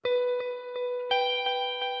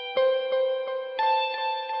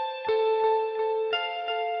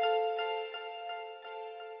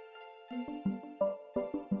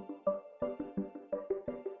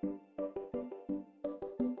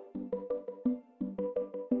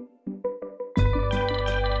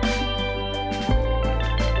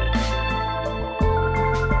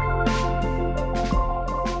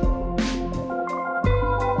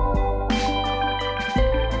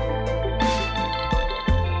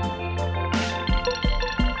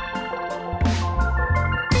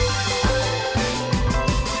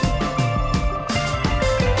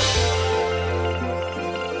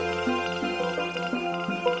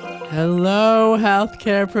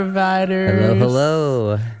healthcare providers. Hello,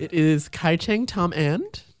 hello. It is Kai Cheng, Tom,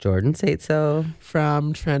 and Jordan Saitso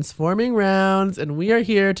from Transforming Rounds, and we are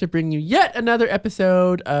here to bring you yet another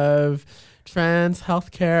episode of Trans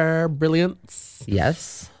Healthcare Brilliance.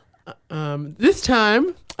 Yes. This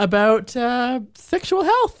time about sexual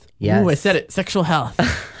health. Yes. Ooh, I said it. Sexual health.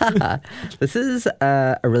 This is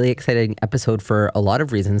a really exciting episode for a lot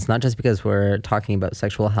of reasons, not just because we're talking about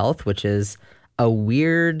sexual health, which is a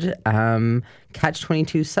weird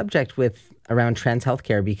catch-22 subject around trans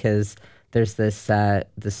healthcare, because there's this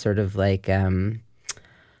sort of like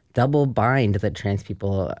double bind that trans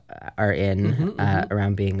people are in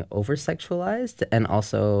around being over-sexualized, and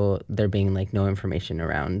also there being like no information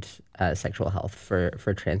around sexual health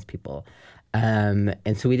for trans people. And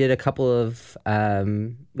so we did a couple of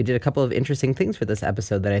interesting things for this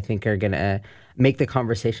episode that I think are gonna make the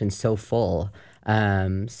conversation so full.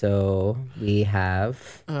 So we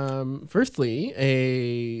have firstly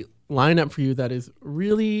a lineup for you that is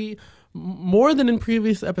really more than in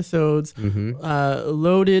previous episodes,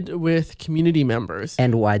 loaded with community members.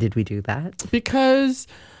 And why did we do that? Because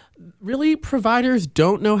really, providers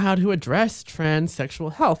don't know how to address trans sexual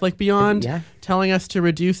health. Like, beyond telling us to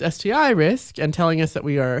reduce STI risk and telling us that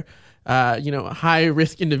we are,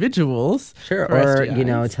 high-risk individuals. Sure, or,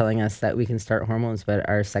 STIs. Telling us that we can start hormones, but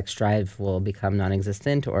our sex drive will become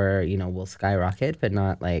non-existent, or, will skyrocket, but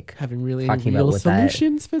not, like, having really talking real about what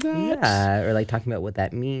solutions for that. Yeah, or, like, talking about what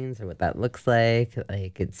that means or what that looks like.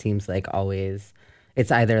 Like, it seems like always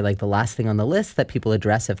it's either, like, the last thing on the list that people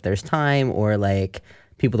address if there's time, or, like,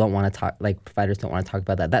 people don't want to talk, like providers don't want to talk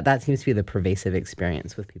about that. That seems to be the pervasive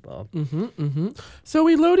experience with people. So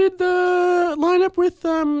we loaded the lineup with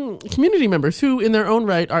community members who, in their own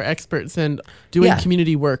right, are experts and doing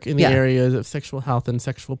community work in the areas of sexual health and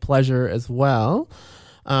sexual pleasure as well.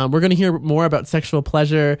 We're going to hear more about sexual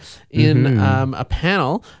pleasure in a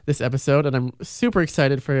panel this episode, and I'm super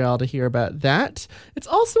excited for y'all to hear about that. It's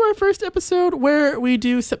also our first episode where we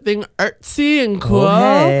do something artsy and cool.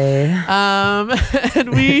 And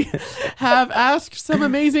we have asked some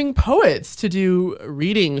amazing poets to do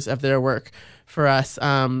readings of their work for us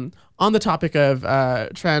on the topic of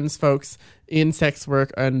trans folks in sex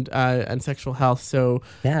work and sexual health. So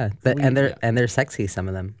they're sexy, some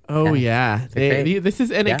of them. This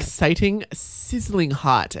is an exciting, sizzling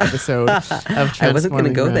hot episode of Transforming I wasn't going to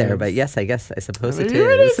go there, but yes, I suppose it is.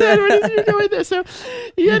 You're going there. So,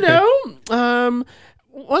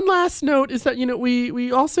 one last note is that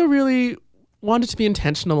we also really wanted to be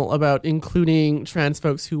intentional about including trans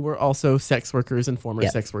folks who were also sex workers and former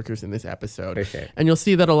sex workers in this episode. For sure. And you'll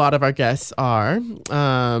see that a lot of our guests are.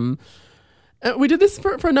 We did this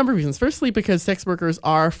for a number of reasons. Firstly, because sex workers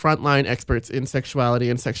are frontline experts in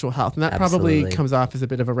sexuality and sexual health. And that probably comes off as a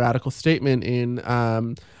bit of a radical statement in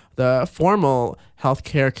the formal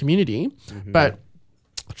healthcare community. But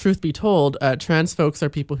truth be told, trans folks are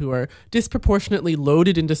people who are disproportionately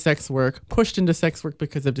loaded into sex work, pushed into sex work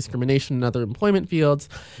because of discrimination in other employment fields,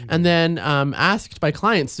 and then asked by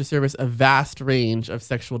clients to service a vast range of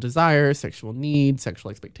sexual desires, sexual needs, sexual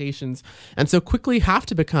expectations, and so quickly have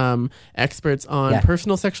to become experts on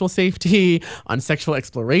personal sexual safety, on sexual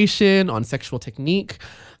exploration, on sexual technique,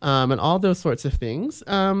 and all those sorts of things.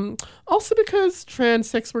 Also because trans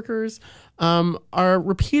sex workers are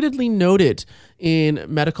repeatedly noted in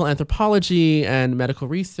medical anthropology and medical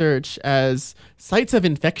research as sites of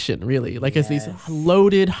infection, really, as these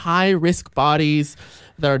loaded, high-risk bodies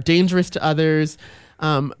that are dangerous to others.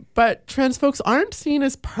 But trans folks aren't seen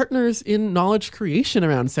as partners in knowledge creation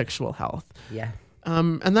around sexual health.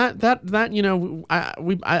 And I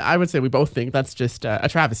would say we both think that's just a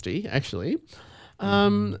travesty, actually.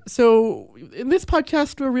 So in this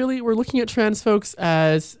podcast, we're looking at trans folks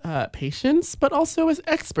as patients, but also as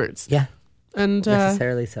experts. And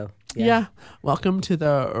necessarily so. Welcome to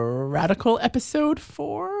the radical episode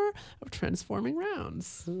 4 of Transforming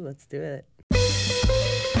Rounds. Ooh, let's do it.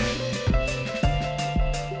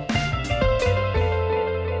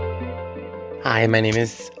 Hi, my name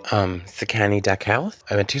is Sakani Duckhouse.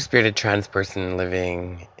 I'm a two-spirited trans person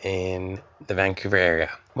living in the Vancouver area.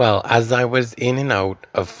 Well, as I was in and out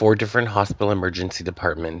of 4 different hospital emergency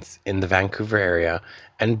departments in the Vancouver area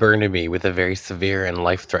and Burnaby with a very severe and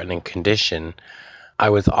life-threatening condition, I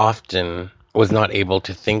was not able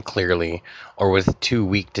to think clearly or was too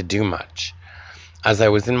weak to do much. As I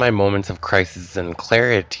was in my moments of crisis and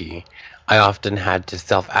clarity, I often had to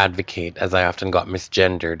self-advocate, as I often got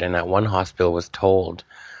misgendered, and at one hospital was told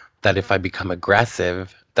that if I become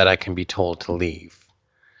aggressive, that I can be told to leave.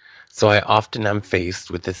 So I often am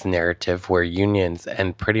faced with this narrative where unions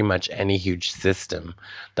and pretty much any huge system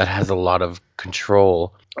that has a lot of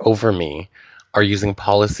control over me are using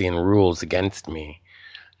policy and rules against me.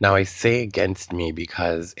 Now I say against me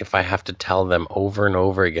because if I have to tell them over and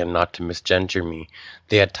over again not to misgender me,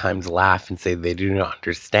 they at times laugh and say they do not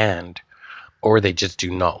understand, or they just do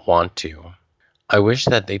not want to. I wish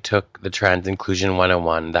that they took the Trans Inclusion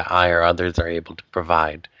 101 that I or others are able to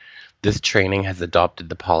provide. This training has adopted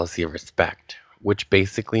the policy of respect, which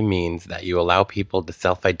basically means that you allow people to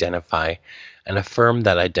self-identify and affirm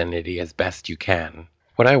that identity as best you can.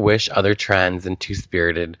 What I wish other trans and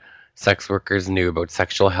two-spirited sex workers knew about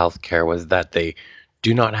sexual health care was that they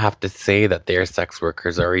do not have to say that they are sex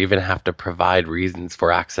workers or even have to provide reasons for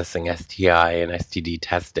accessing STI and STD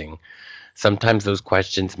testing. Sometimes those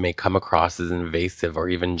questions may come across as invasive or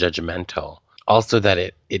even judgmental. Also that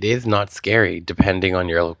it is not scary. Depending on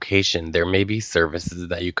your location, there may be services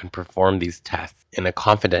that you can perform these tests in a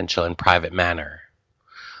confidential and private manner.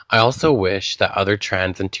 I also wish that other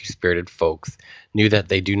trans and two-spirited folks knew that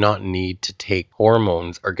they do not need to take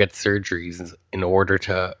hormones or get surgeries in order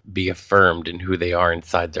to be affirmed in who they are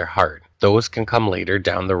inside their heart. Those can come later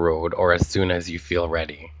down the road or as soon as you feel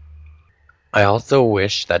ready. I also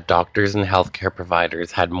wish that doctors and healthcare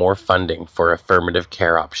providers had more funding for affirmative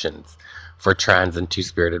care options for trans and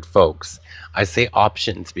two-spirited folks. I say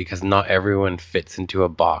options because not everyone fits into a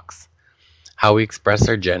box. How we express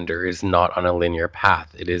our gender is not on a linear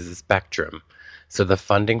path, it is a spectrum. So the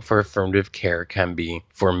funding for affirmative care can be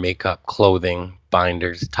for makeup, clothing,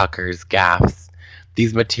 binders, tuckers, gaffs.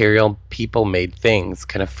 These material, people-made things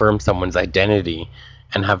can affirm someone's identity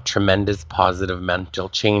and have tremendous positive mental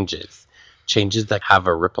changes that have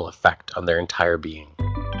a ripple effect on their entire being.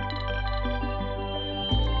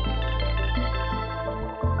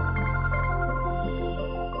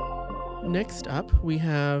 Next up, we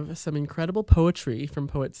have some incredible poetry from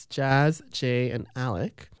poets Jazz, Jay, and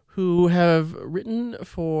Alec, who have written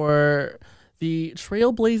for the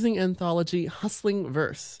trailblazing anthology Hustling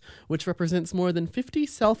Verse, which represents more than 50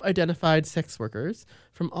 self-identified sex workers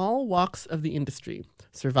from all walks of the industry,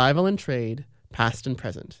 survival and trade, past and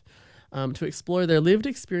present, to explore their lived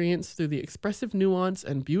experience through the expressive nuance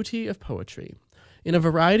and beauty of poetry. In a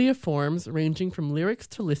variety of forms, ranging from lyrics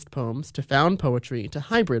to list poems to found poetry to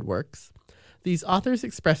hybrid works, these authors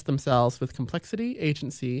express themselves with complexity,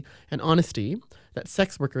 agency, and honesty that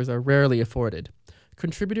sex workers are rarely afforded.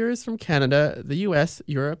 Contributors from Canada, the US,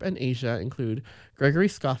 Europe, and Asia include Gregory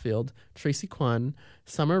Schofield, Tracy Kwan,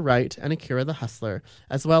 Summer Wright, and Akira the Hustler,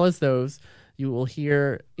 as well as those you will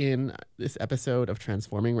hear in this episode of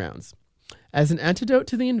Transforming Rounds. As an antidote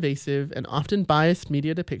to the invasive and often biased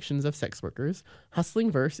media depictions of sex workers,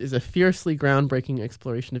 Hustling Verse is a fiercely groundbreaking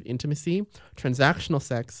exploration of intimacy, transactional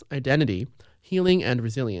sex, identity, healing, and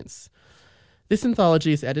resilience. This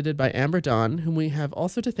anthology is edited by Amber Dawn, whom we have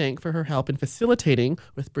also to thank for her help in facilitating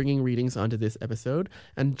with bringing readings onto this episode,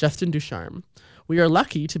 and Justin Ducharme. We are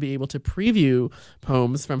lucky to be able to preview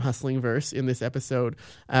poems from Hustling Verse in this episode,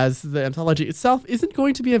 as the anthology itself isn't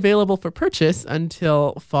going to be available for purchase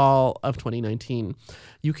until fall of 2019.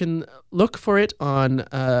 You can look for it on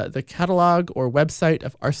the catalog or website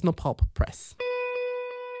of Arsenal Pulp Press.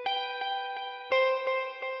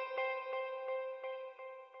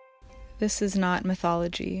 This is not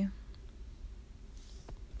mythology.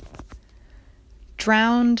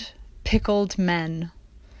 Drowned, pickled men.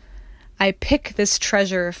 I pick this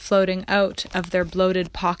treasure floating out of their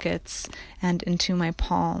bloated pockets and into my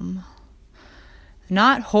palm.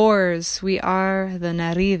 Not whores, we are the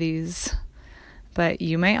Nereides, but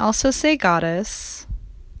you may also say goddess.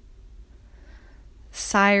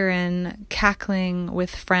 Siren cackling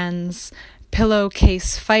with friends,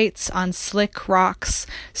 pillowcase fights on slick rocks,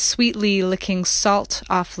 sweetly licking salt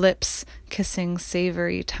off lips, kissing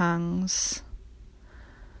savory tongues.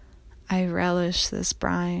 I relish this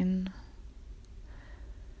brine.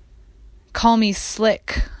 Call me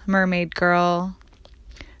slick, mermaid girl.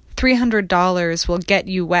 $300 will get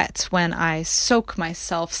you wet when I soak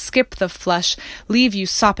myself, skip the flush, leave you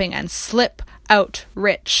sopping, and slip out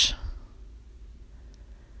rich.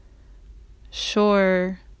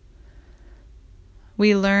 Sure,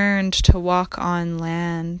 we learned to walk on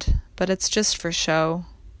land, but it's just for show.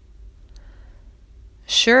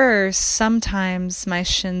 Sure, sometimes my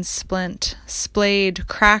shins splint, splayed,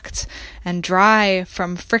 cracked, and dry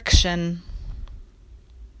from friction.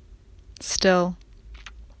 Still.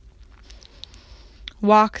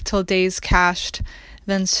 Walk till day's cashed,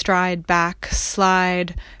 then stride back,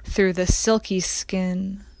 slide through the silky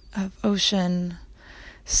skin of ocean,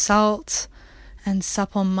 salt and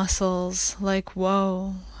supple muscles like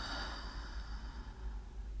woe.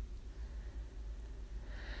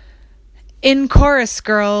 In chorus,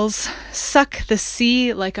 girls, suck the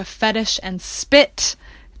sea like a fetish and spit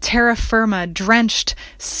terra firma, drenched,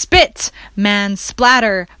 spit, man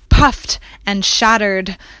splatter, puffed and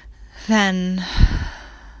shattered. Then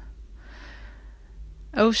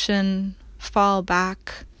ocean fall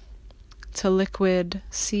back to liquid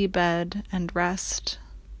seabed and rest.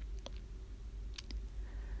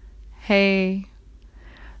 Hey,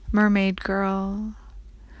 mermaid girl,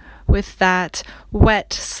 with that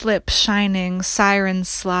wet slip shining siren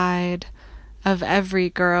slide of every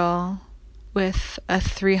girl with a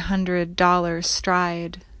 $300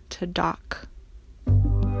 stride to dock.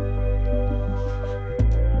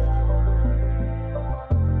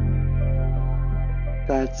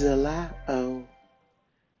 Godzilla, oh,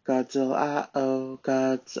 Godzilla, oh,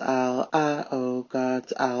 Godzilla, oh,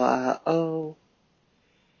 Godzilla, oh.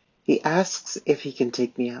 He asks if he can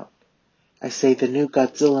take me out. I say the new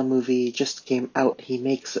Godzilla movie just came out. He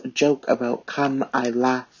makes a joke about come, I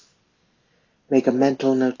laugh. Make a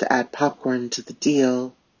mental note to add popcorn to the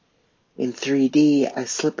deal. In 3D, I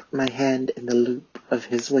slip my hand in the loop of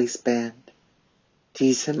his waistband.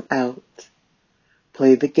 Tease him out.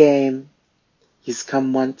 Play the game. He's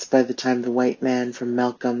come once by the time the white man from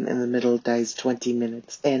Malcolm in the Middle dies 20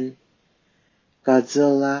 minutes in.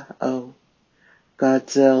 Godzilla, oh.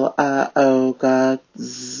 Godzilla, oh,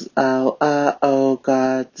 Godzilla, oh,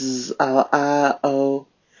 Godzilla, oh.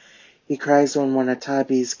 He cries when one of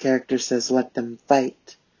Tabi's characters says, let them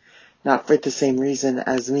fight. Not for the same reason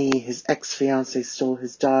as me, his ex-fiancé stole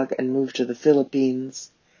his dog and moved to the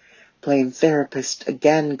Philippines. Playing therapist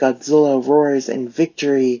again, Godzilla roars in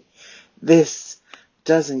victory. This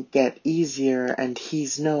doesn't get easier, and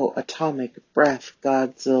he's no atomic breath.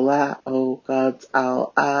 Godzilla, oh,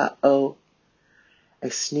 Godzilla, oh. I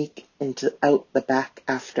sneak out the back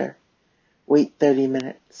after. Wait 30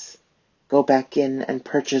 minutes. Go back in and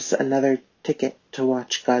purchase another ticket to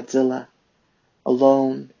watch Godzilla.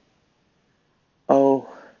 Alone. Oh,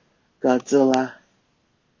 Godzilla.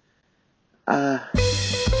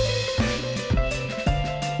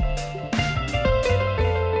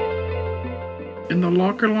 In the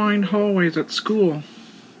locker-lined hallways at school,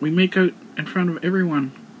 we make out in front of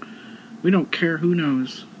everyone. We don't care who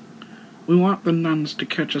knows. We want the nuns to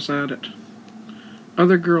catch us at it.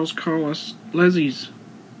 Other girls call us lezzies,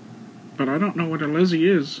 but I don't know what a lessie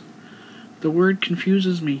is. The word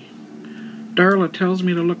confuses me. Darla tells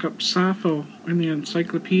me to look up Sappho in the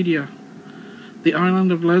encyclopedia. The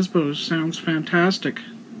island of Lesbos sounds fantastic,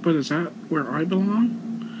 but is that where I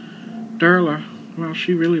belong? Darla, well,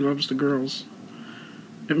 she really loves the girls.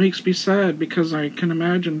 It makes me sad because I can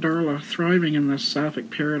imagine Darla thriving in this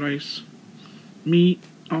sapphic paradise. Me,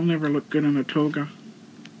 I'll never look good in a toga.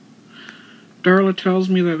 Darla tells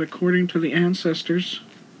me that according to the ancestors,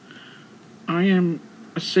 I am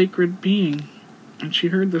a sacred being, and she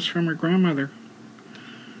heard this from her grandmother.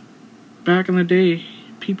 Back in the day,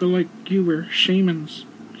 people like you were shamans,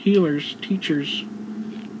 healers, teachers.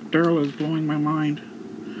 Darla is blowing my mind.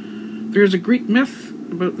 There's a Greek myth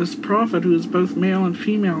about this prophet who is both male and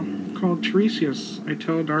female, called Tiresias, I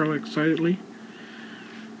tell Darla excitedly.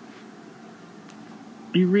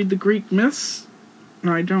 You read the Greek myths?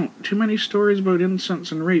 No, I don't. Too many stories about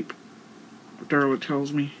incense and rape, Darla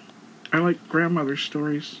tells me. I like grandmother's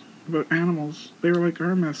stories about animals. They were like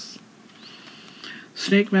our myths.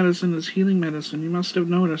 Snake medicine is healing medicine, you must have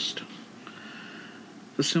noticed.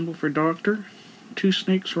 The symbol for doctor, 2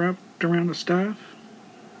 snakes wrapped around a staff.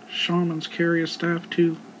 Shamans carry a staff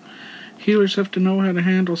too. Healers have to know how to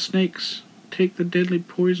handle snakes, take the deadly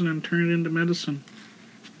poison and turn it into medicine.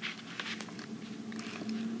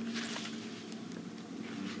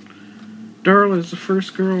 Darla is the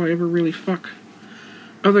first girl I ever really fuck.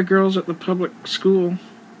 Other girls at the public school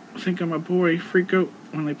think I'm a boy, freak out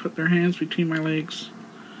when they put their hands between my legs,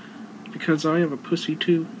 because I have a pussy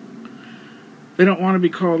too. They don't want to be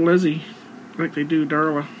called Leslie like they do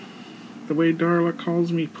Darla. The way Darla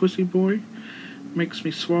calls me pussy boy makes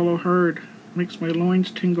me swallow hard, makes my loins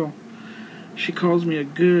tingle. She calls me a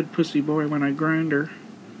good pussy boy when I grind her.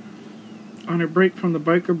 On her break from the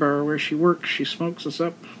biker bar where she works, she smokes us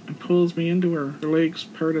up and pulls me into her legs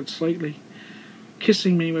parted slightly,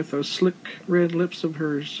 kissing me with those slick red lips of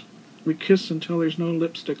hers. We kiss until there's no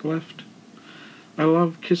lipstick left. I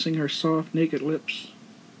love kissing her soft, naked lips.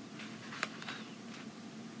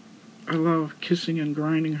 I love kissing and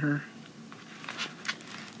grinding her.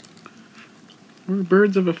 We're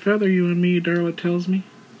birds of a feather, you and me, Darla tells me.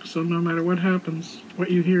 So no matter what happens, what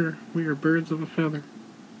you hear, we are birds of a feather.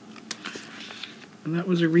 And that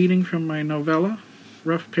was a reading from my novella,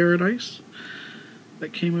 Rough Paradise,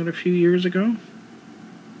 that came out a few years ago.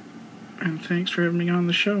 And thanks for having me on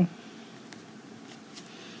the show.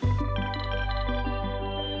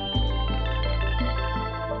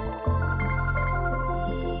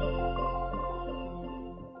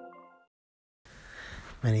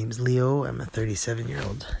 My name's Leo. I'm a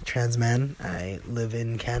 37-year-old trans man. I live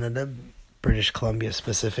in Canada, British Columbia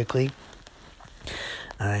specifically.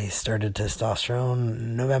 I started testosterone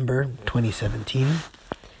in November 2017.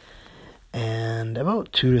 And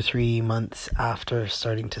about 2 to 3 months after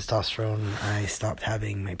starting testosterone, I stopped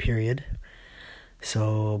having my period.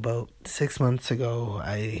 So about 6 months ago,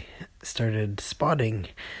 I started spotting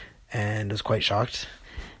and was quite shocked.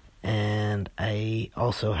 And I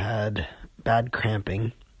also had bad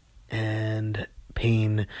cramping and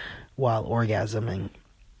pain while orgasming.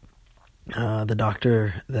 The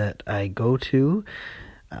doctor that I go to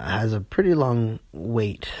has a pretty long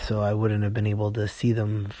wait, so I wouldn't have been able to see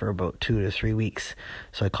them for about 2 to 3 weeks.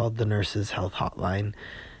 So I called the nurses' health hotline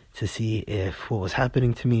to see if what was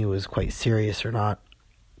happening to me was quite serious or not,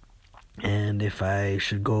 and if I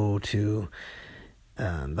should go to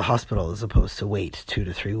the hospital as opposed to wait 2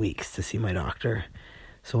 to 3 weeks to see my doctor.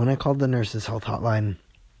 So when I called the nurses' health hotline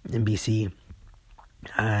in BC,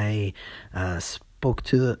 I spoke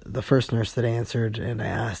to the first nurse that answered, and I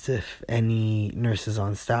asked if any nurses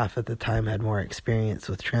on staff at the time had more experience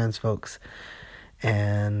with trans folks,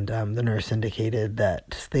 and the nurse indicated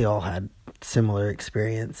that they all had similar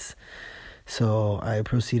experience. So I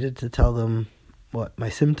proceeded to tell them what my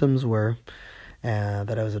symptoms were,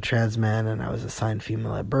 that I was a trans man and I was assigned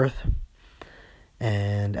female at birth.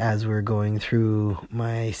 And as we're going through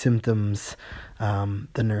my symptoms,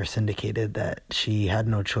 the nurse indicated that she had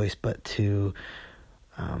no choice but to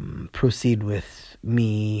proceed with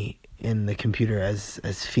me in the computer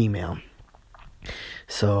as female.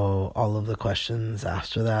 So all of the questions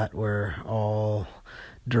after that were all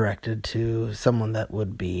directed to someone that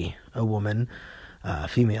would be a woman,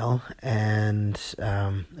 female, and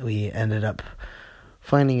we ended up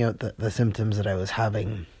finding out that the symptoms that I was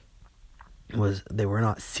having they were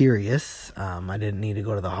not serious. I didn't need to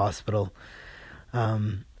go to the hospital.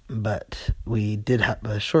 But we did have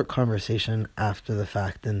a short conversation after the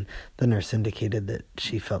fact, and the nurse indicated that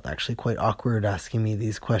she felt actually quite awkward asking me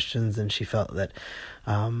these questions, and she felt that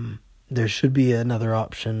there should be another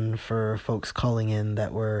option for folks calling in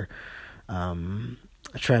that were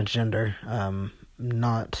transgender,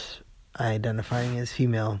 not identifying as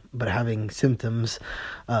female, but having symptoms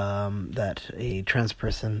that a trans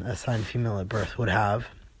person assigned female at birth would have.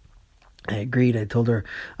 I agreed. I told her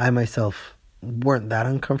I myself weren't that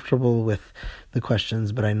uncomfortable with the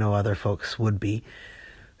questions, but I know other folks would be.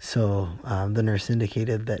 So the nurse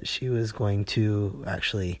indicated that she was going to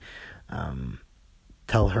actually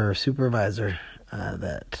tell her supervisor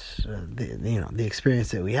that the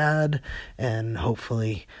experience that we had, and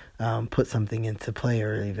hopefully put something into play,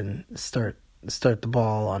 or even start the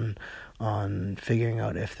ball on figuring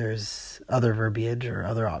out if there's other verbiage or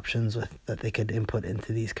other options that they could input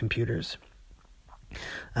into these computers.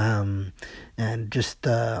 And just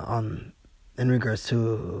in regards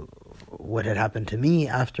to what had happened to me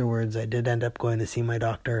afterwards, I did end up going to see my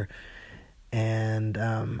doctor and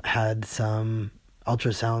had some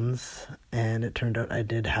ultrasounds, and it turned out I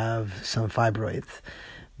did have some fibroids,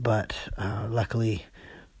 but luckily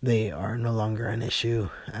they are no longer an issue,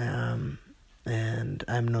 and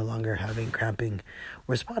I'm no longer having cramping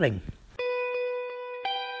or spotting.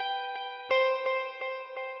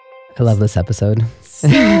 I love this episode.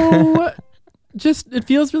 So just, it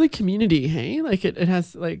feels really community, hey? Like it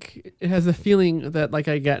has a feeling that like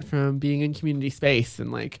I get from being in community space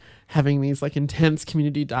and like having these like intense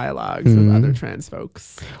community dialogues with other trans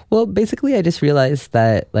folks. Well, basically I just realized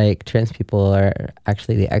that like trans people are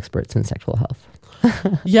actually the experts in sexual health.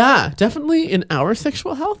 Yeah, definitely in our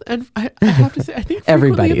sexual health, and I have to say, I think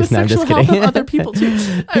everybody's. The no, I'm just sexual kidding. health of other people too.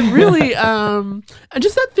 I really, and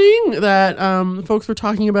just that thing that folks were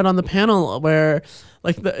talking about on the panel, where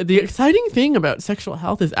like the exciting thing about sexual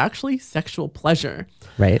health is actually sexual pleasure,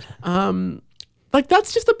 right? Like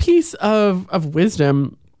that's just a piece of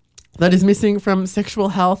wisdom that is missing from sexual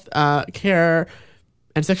health care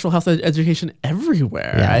and sexual health education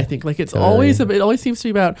everywhere. Yeah, I think like it totally. always seems to be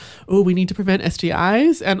about, oh, we need to prevent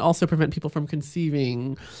STIs and also prevent people from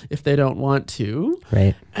conceiving if they don't want to.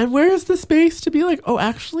 Right. And where is the space to be like, oh,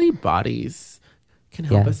 actually bodies can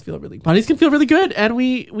help us feel bodies can feel really good, and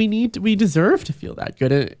we deserve to feel that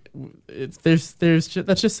good. And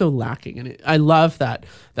that's just so lacking, and I love that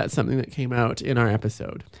that's something that came out in our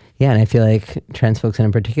episode. Yeah, and I feel like trans folks in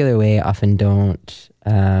a particular way often don't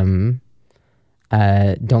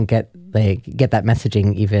get that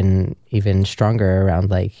messaging even stronger around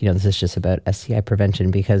like, this is just about STI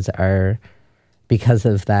prevention, because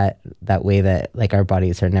of that way that like our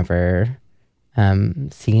bodies are never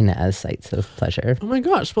seen as sites of pleasure. Oh my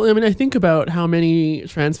gosh. Well, I mean, I think about how many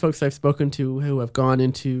trans folks I've spoken to who have gone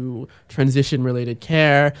into transition related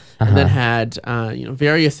care and then had,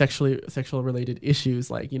 various sexual related issues.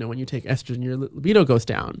 Like, when you take estrogen, your libido goes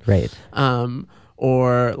down. Right.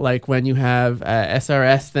 Or like when you have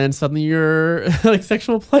SRS, then suddenly your like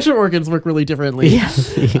sexual pleasure organs work really differently. Yeah.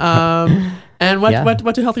 And what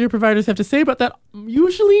do healthcare providers have to say about that?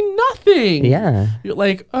 Usually nothing. Yeah. You're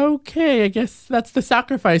like, okay, I guess that's the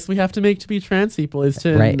sacrifice we have to make to be trans people, is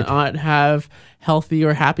to not have healthy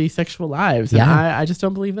or happy sexual lives. And I just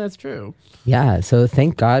don't believe that's true. Yeah. So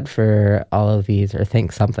thank God for all of these, or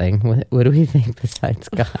thank something. What do we think besides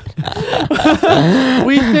God?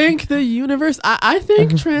 We thank the universe. I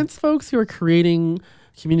think trans folks who are creating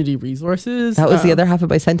community resources. That was the other half of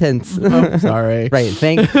my sentence. Oh, sorry. Right.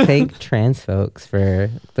 Thank trans folks for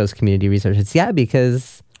those community resources. Yeah,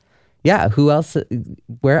 because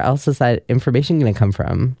where else is that information going to come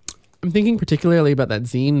from? I'm thinking particularly about that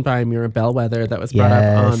zine by Mira Bellwether that was brought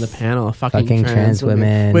up on the panel, Fucking Trans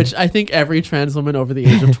Women, which I think every trans woman over the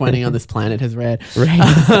age of 20 on this planet has read.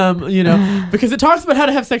 Right. Because it talks about how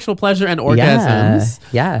to have sexual pleasure and orgasms.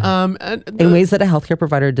 Yeah. In ways that a healthcare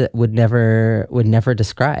provider would never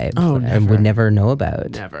describe and would never know about.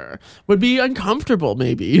 Never. Would be uncomfortable,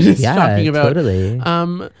 maybe, just talking about. Totally.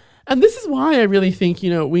 And this is why I really think,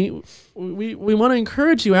 we want to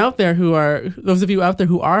encourage you out there those of you out there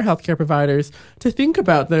who are healthcare providers, to think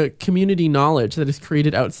about the community knowledge that is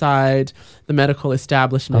created outside the medical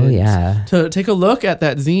establishment. Oh, yeah. To take a look at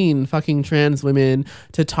that zine, Fucking Trans Women,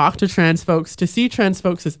 to talk to trans folks, to see trans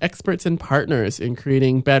folks as experts and partners in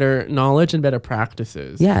creating better knowledge and better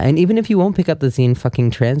practices. Yeah, and even if you won't pick up the zine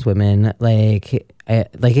Fucking Trans Women,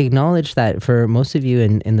 acknowledge that for most of you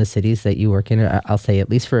in the cities that you work in, I'll say at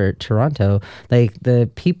least for Toronto, like the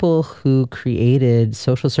people who created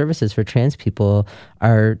social services for trans people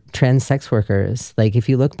are trans sex workers. Like if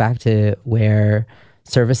you look back to where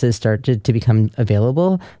services started to become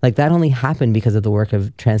available, like that only happened because of the work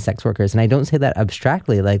of trans sex workers. And I don't say that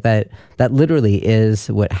abstractly, like that literally is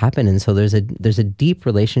what happened. And so there's a deep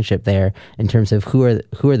relationship there in terms of who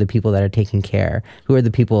are the people that are taking care, who are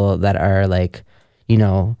the people that are like,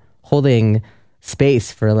 holding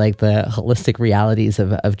space for like the holistic realities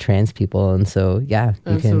of trans people. And so,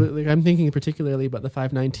 absolutely. I'm thinking particularly about the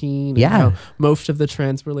 519 and how most of the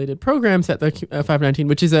trans related programs at the 519,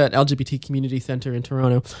 which is an LGBT community center in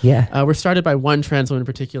Toronto, were started by one trans woman in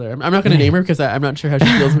particular. I'm not going to name her because I'm not sure how she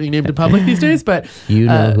feels being named in public these days, but you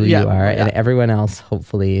know who you are, and everyone else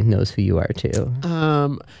hopefully knows who you are too.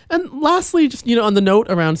 And lastly, just on the note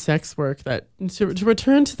around sex work, that to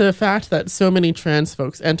return to the fact that so many trans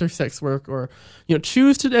folks enter sex work, or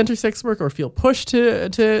choose to enter sex work, or feel pushed to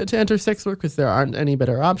enter sex work because there aren't any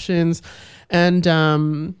better options. And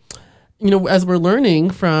as we're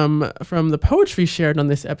learning from the poetry shared on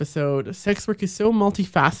this episode, sex work is so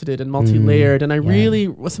multifaceted and multi-layered. And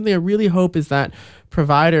something I really hope is that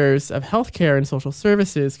providers of healthcare and social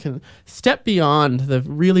services can step beyond the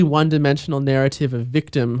really one-dimensional narrative of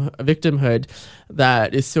victimhood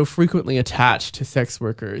that is so frequently attached to sex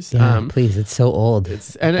workers. Please, it's so old.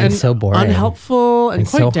 And so boring, unhelpful, and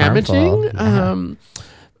quite so damaging. harmful.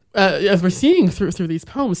 As we're seeing through these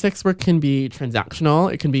poems, sex work can be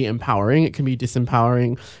transactional, it can be empowering, it can be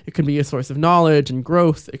disempowering, it can be a source of knowledge and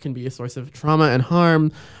growth, it can be a source of trauma and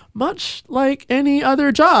harm, much like any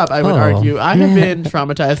other job, I would argue. I have been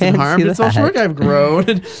traumatized and harmed in social work. I've grown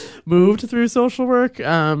and moved through social work.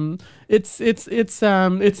 It's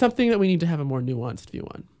something that we need to have a more nuanced view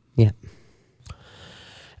on. Yeah.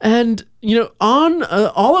 And, on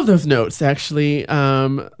all of those notes, actually,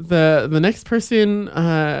 the next person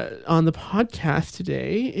on the podcast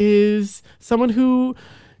today is someone who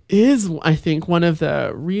is, I think, one of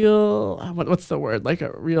the real, what's the word? Like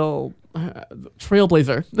a real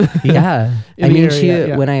trailblazer. Yeah. I mean,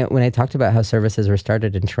 when I talked about how services were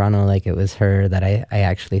started in Toronto, like it was her that I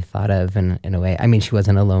actually thought of in a way. I mean, she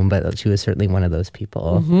wasn't alone, but she was certainly one of those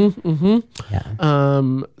people. Yeah.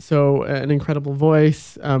 So an incredible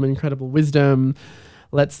voice, incredible wisdom.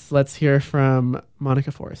 Let's hear from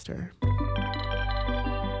Monica Forrester.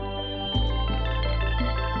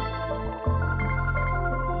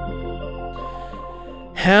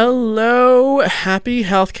 Hello, happy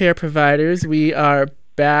healthcare providers. We are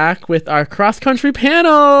back with our cross-country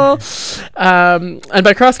panel. And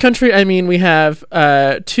by cross-country, I mean we have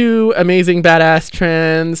two amazing badass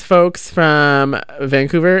trans folks from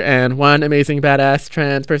Vancouver and one amazing badass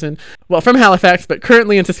trans person, from Halifax, but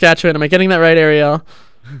currently in Saskatchewan. Am I getting that right, Ariel?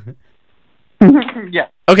 Yeah.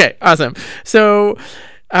 Okay, awesome. So,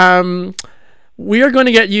 we are going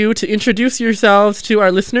to get you to introduce yourselves to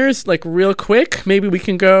our listeners, like real quick. Maybe we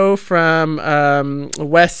can go from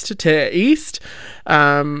west to east.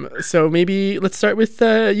 So maybe let's start with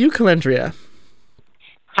you, Calendria.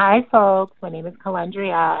 Hi, folks. My name is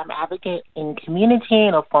Calendria. I'm an advocate in community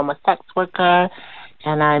and a former sex worker,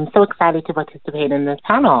 and I'm so excited to participate in this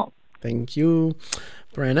panel. Thank you.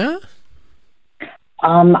 Brenna?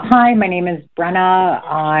 Hi, my name is Brenna.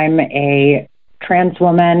 I'm a trans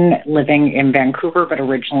woman living in Vancouver, but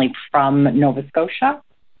originally from Nova Scotia,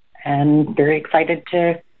 and very excited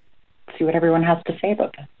to see what everyone has to say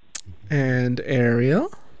about this. And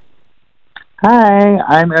Ariel? Hi,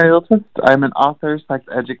 I'm Ariel Twist. I'm an author, sex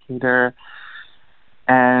educator,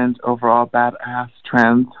 and overall badass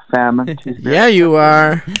trans femme. Yeah, you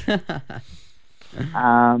are.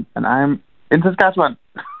 And I'm in Saskatchewan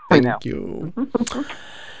right now. Thank you.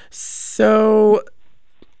 So,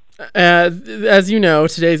 as you know,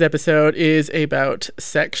 today's episode is about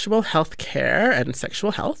sexual health care and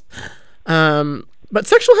sexual health. But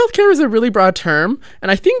sexual health care is a really broad term.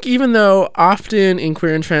 And I think even though often in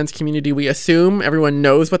queer and trans community we assume everyone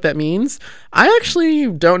knows what that means, I actually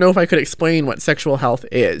don't know if I could explain what sexual health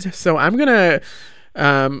is. So I'm going to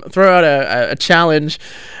throw out a challenge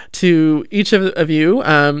to each of you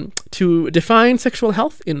to define sexual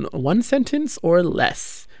health in one sentence or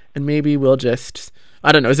less. And maybe we'll just...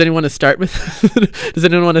 I don't know. Does anyone want to start with? Does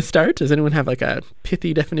anyone want to start? Does anyone have like a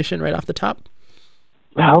pithy definition right off the top?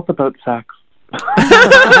 Health about sex.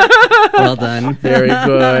 Well done. Very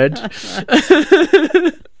good.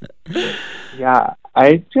 Yeah,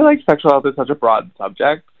 I feel like sexual health is such a broad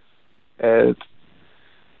subject. It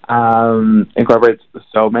incorporates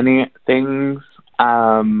so many things. So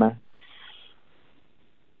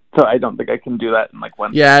I don't think I can do that in like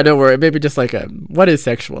one. Yeah, don't worry. Maybe just like what is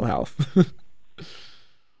sexual health?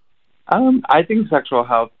 I think sexual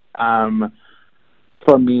health,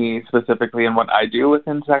 for me specifically, and what I do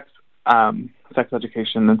within sex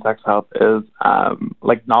education and sex health is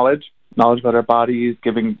like knowledge about our bodies,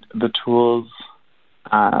 giving the tools,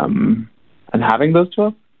 and having those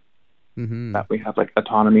tools. Mm-hmm. That we have like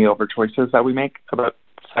autonomy over choices that we make about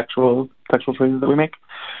sexual choices that we make.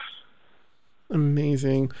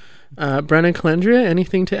 Amazing. Brenna, Calendria,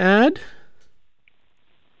 anything to add?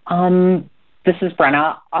 This is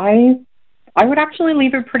Brenna. I would actually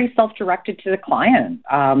leave it pretty self-directed to the client,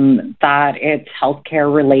 that it's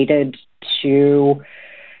healthcare related to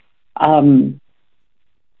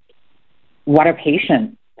what a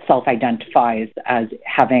patient self-identifies as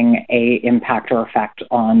having a impact or effect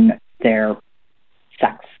on their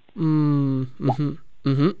sex.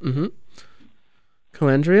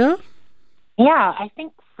 Calendria? Yeah, I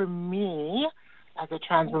think for me, as a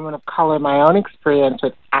trans woman of color, my own experience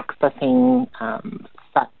with accessing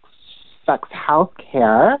sex health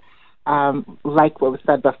care, like what was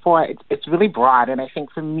said before, it's really broad. And I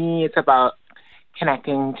think for me, it's about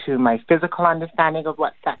connecting to my physical understanding of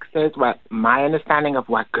what sex is, what my understanding of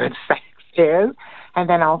what good sex is, and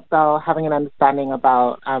then also having an understanding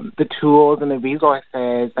about the tools and the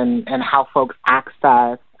resources and how folks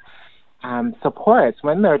access supports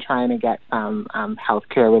when they're trying to get health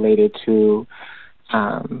care related to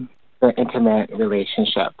their intimate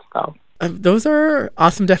relationship. So those are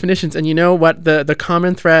awesome definitions. And you know what? The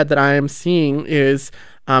common thread that I am seeing is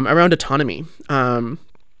around autonomy.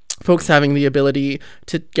 Folks having the ability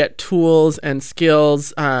to get tools and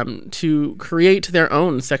skills to create their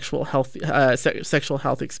own sexual health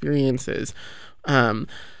experiences.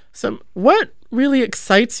 So what really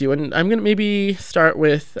excites you? And I'm going to maybe start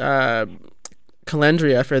with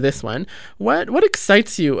Calendria for this one. What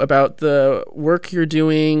excites you about the work you're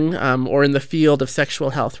doing or in the field of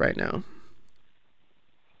sexual health right now?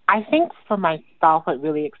 I think for myself, what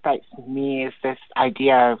really excites me is this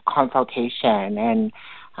idea of consultation and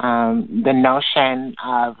the notion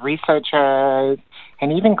of researchers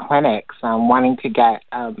and even clinics wanting to get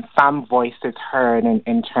some voices heard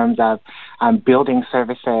in terms of building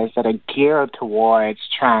services that are geared towards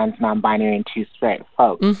trans, non-binary, and two-spirit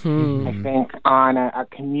folks. Mm-hmm. I think on a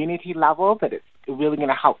community level that it's really going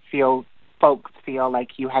to help folks feel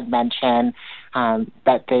like you had mentioned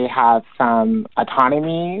that they have some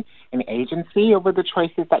autonomy and agency over the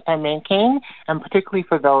choices that they're making. And particularly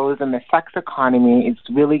for those in the sex economy, it's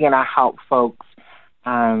really going to help folks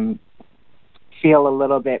feel a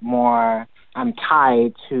little bit more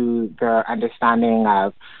tied to their understanding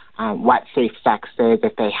of what safe sex is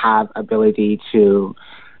if they have ability to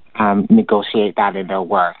negotiate that in their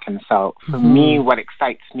work. And so for me, what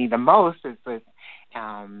excites me the most is this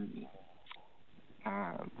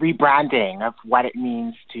rebranding of what it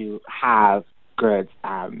means to have good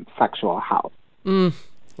sexual health.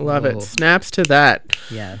 Love it. Snaps to that.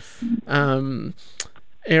 Yes.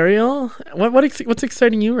 Ariel, what's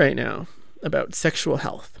exciting you right now about sexual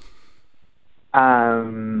health?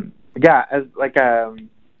 Yeah, as like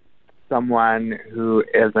someone who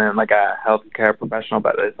isn't like a healthcare professional,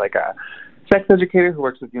 but is like a sex educator who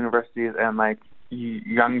works with universities and like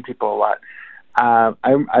young people a lot.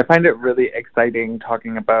 I find it really exciting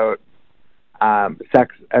talking about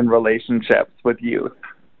sex and relationships with youth.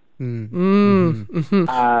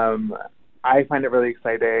 Mm-hmm. I find it really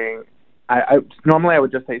exciting. I normally I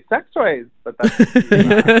would just say sex toys, but that's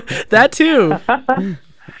that too.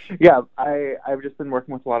 Yeah, I've just been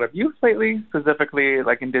working with a lot of youth lately, specifically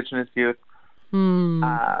like Indigenous youth, and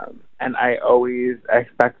I always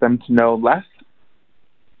expect them to know less.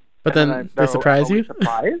 But then they surprise you?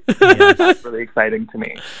 Yes. That's really exciting to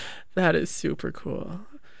me. That is super cool.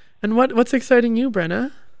 And what's exciting you,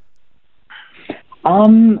 Brenna?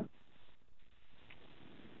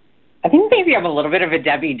 I think maybe I'm a little bit of a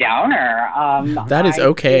Debbie Downer. That is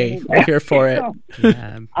okay. We're here for it.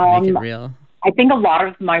 Yeah, make it real. I think a lot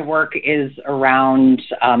of my work is around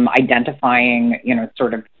identifying,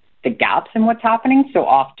 sort of the gaps in what's happening. So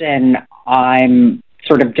often I'm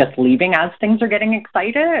sort of just leaving as things are getting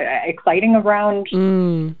exciting around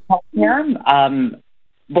healthcare.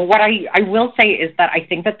 But what I will say is that I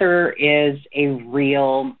think that there is a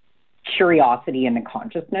real curiosity in the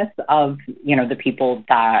consciousness of, the people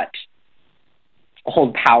that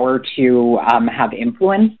hold power to have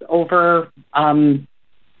influence over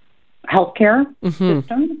healthcare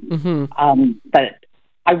systems. But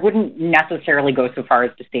I wouldn't necessarily go so far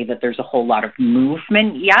as to say that there's a whole lot of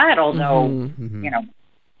movement yet, although,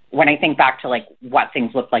 when I think back to like what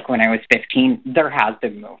things looked like when I was 15, there has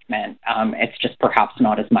been movement. It's just perhaps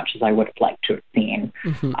not as much as I would have liked to have seen.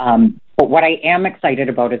 But what I am excited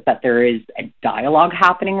about is that there is a dialogue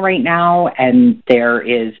happening right now, and there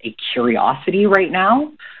is a curiosity right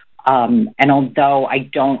now. And although I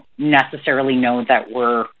don't necessarily know that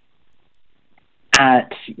we're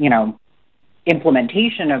at,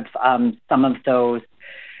 implementation of some of those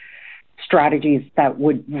strategies that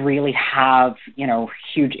would really have,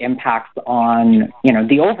 huge impacts on,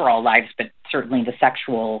 the overall lives, but certainly the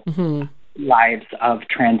sexual lives of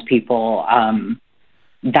trans people,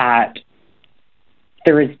 that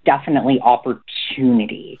there is definitely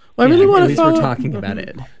opportunity. Well, I really want to follow. We're talking about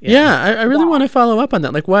it. I really want to follow up on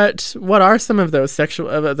that. Like, what are some of those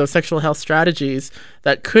sexual health strategies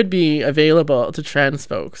that could be available to trans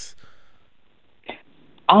folks?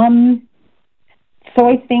 So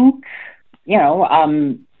I think,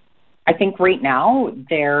 I think right now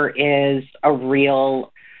there is a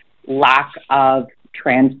real lack of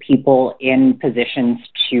trans people in positions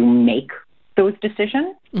to make those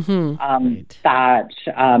decisions. That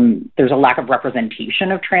there's a lack of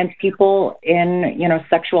representation of trans people in,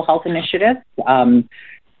 sexual health initiatives.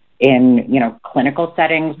 In, clinical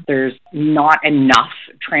settings, there's not enough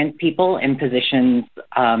trans people in positions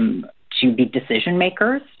to be decision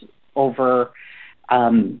makers over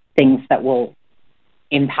things that will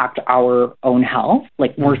impact our own health.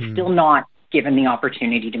 Like, we're still not given the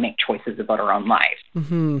opportunity to make choices about our own lives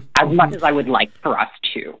as much as I would like for us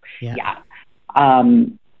to.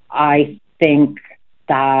 I think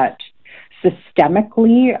that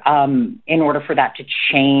systemically, in order for that to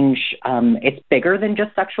change, it's bigger than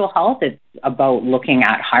just sexual health. It's about looking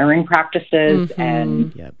at hiring practices,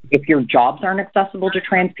 and if your jobs aren't accessible to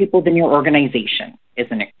trans people, then your organization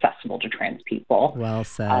isn't accessible to trans people. Well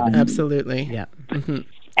said. Absolutely. Yeah.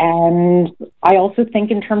 And I also think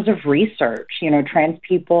in terms of research, trans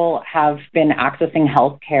people have been accessing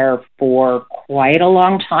healthcare for quite a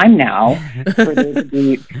long time now. For there to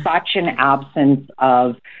be such an absence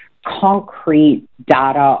of concrete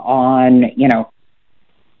data on,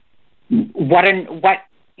 what a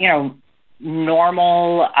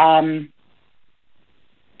normal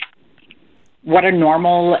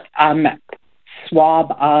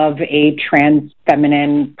swab of a trans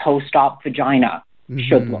feminine post-op vagina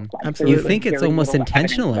should look like. You think it's almost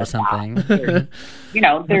intentional or something. There's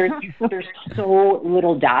so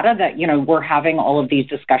little data that, we're having all of these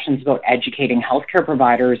discussions about educating healthcare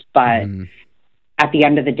providers, but at the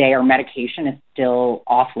end of the day, our medication is still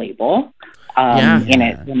off-label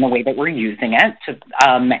in the way that we're using it.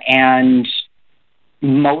 And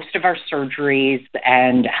most of our surgeries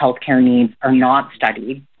and healthcare needs are not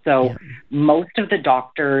studied. So most of the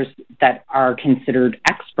doctors that are considered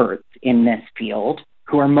experts in this field,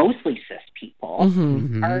 who are mostly cis people,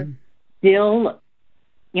 are still,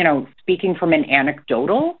 speaking from an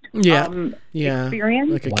anecdotal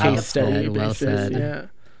experience. Like a case study. Well said. Yeah.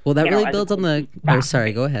 Well, that really builds on the... Oh,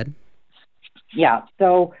 sorry, go ahead. Yeah,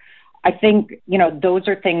 so I think, those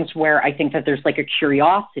are things where I think that there's like a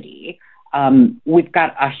curiosity. We've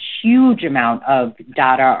got a huge amount of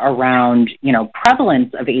data around,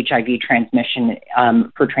 prevalence of HIV transmission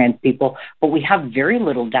for trans people, but we have very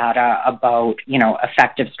little data about,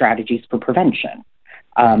 effective strategies for prevention.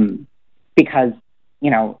 Because,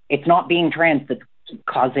 it's not being trans that's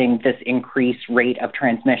causing this increased rate of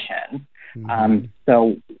transmission.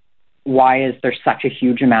 So why is there such a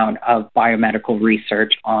huge amount of biomedical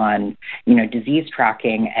research on, disease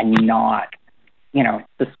tracking and not,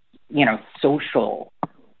 social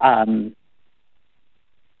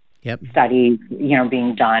studies,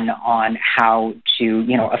 being done on how to,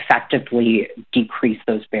 effectively decrease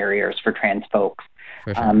those barriers for trans folks.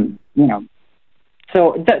 For sure.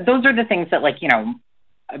 So those are the things that, like,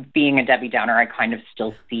 being a Debbie Downer, I kind of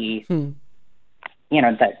still see,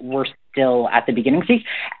 that we're still at the beginning stage.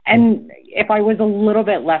 And if I was a little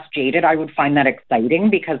bit less jaded, I would find that exciting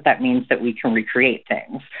because that means that we can recreate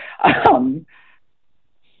things.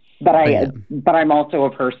 But I'm also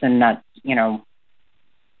a person that's,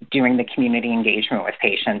 doing the community engagement with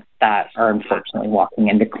patients that are unfortunately walking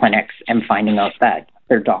into clinics and finding out that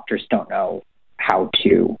their doctors don't know how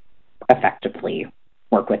to effectively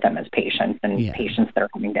work with them as patients, and patients that are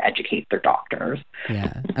having to educate their doctors.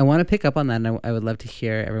 Yeah, I want to pick up on that, and I would love to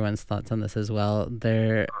hear everyone's thoughts on this as well.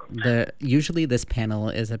 Usually this panel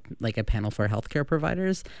is a panel for healthcare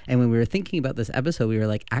providers, and when we were thinking about this episode, we were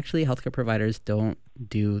like, actually, healthcare providers don't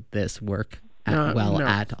do this work at all.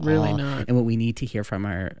 Really not. And what we need to hear from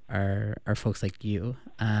are folks like you,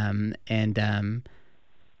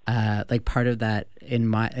 like part of that in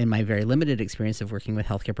my very limited experience of working with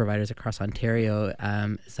healthcare providers across Ontario,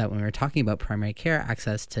 is that when we were talking about primary care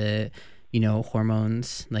access to,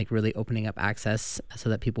 hormones, like really opening up access so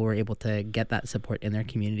that people were able to get that support in their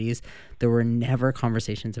communities, there were never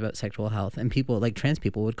conversations about sexual health. And people, like trans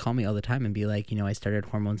people, would call me all the time and be like, I started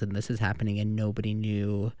hormones and this is happening, and nobody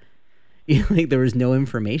knew. Like there was no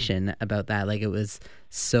information about that. Like it was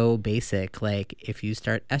so basic. Like if you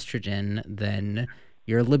start estrogen, then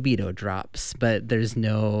your libido drops, but there was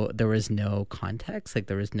no context. Like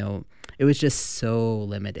it was just so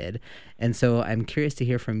limited. And so I'm curious to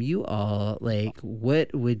hear from you all, like,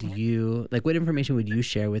 what information would you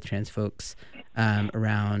share with trans folks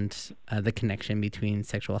around the connection between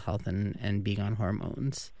sexual health and being on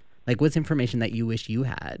hormones? Like what's information that you wish you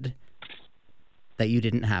had that you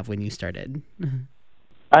didn't have when you started?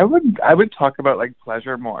 I would talk about like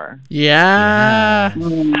pleasure more. Yeah.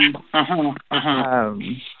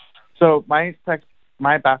 So my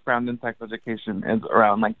background in sex education is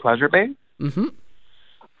around like pleasure based. Mm-hmm.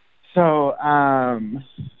 So I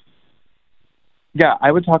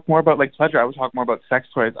would talk more about like pleasure. I would talk more about sex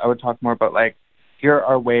toys. I would talk more about like, here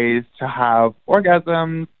are ways to have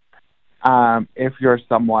orgasms if you're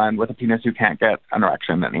someone with a penis who can't get an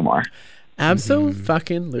erection anymore.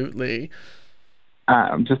 Absolutely.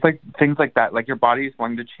 Just like things like that, like your body is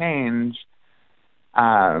going to change.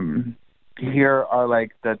 Here are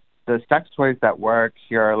like the sex toys that work.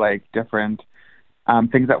 Here are like different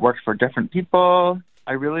things that work for different people.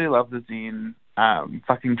 I really love the zine,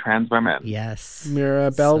 Fucking Trans Women. Yes. Mira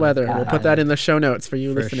Bellwether. We'll put that in the show notes for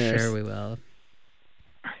you listeners. For sure we will.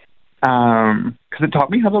 Because it taught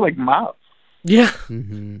me how to like muff. Yeah.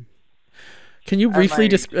 Mm-hmm. Can you briefly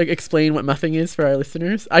just explain what muffing is for our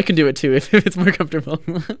listeners? I can do it too if it's more comfortable.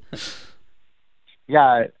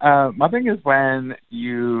 Muffing is when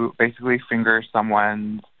you basically finger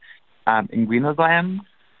someone's inguinal glands.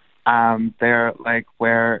 They're like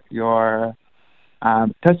where your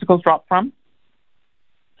testicles drop from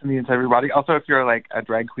in the inside of your body. Also, if you're like a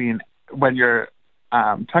drag queen, when you're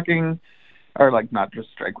tucking, or like not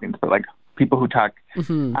just drag queens, but like people who tuck,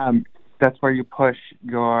 that's where you push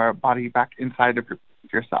your body back inside of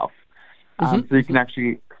yourself. So you can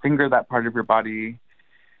actually finger that part of your body.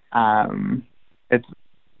 It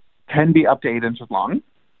can be up to 8 inches long,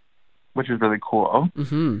 which is really cool.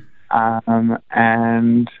 And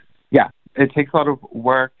it takes a lot of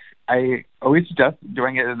work. I always suggest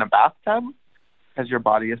doing it in a bathtub because your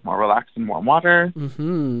body is more relaxed in warm water.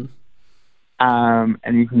 And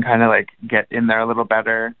you can kind of like get in there a little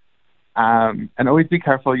better. And always be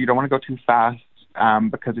careful. You don't want to go too fast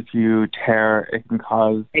because if you tear, it can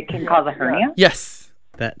cause a hernia. Yes.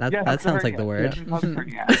 That sounds like the word.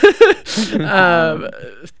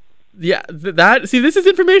 See, this is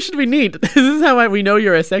information we need. This is how we know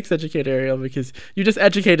you're a sex educator, Ariel, because you just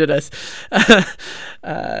educated us.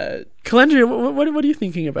 Calendria, what are you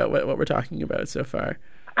thinking about what we're talking about so far?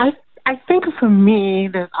 I think for me,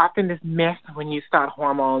 there's often this myth when you start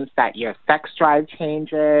hormones that your sex drive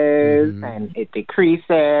changes and it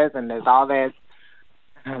decreases, and there's all this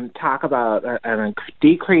talk about a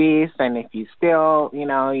decrease, and if you still, you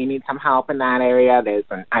need some help in that area, there's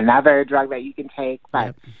another drug that you can take.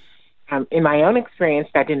 But in my own experience,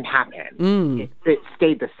 that didn't happen. It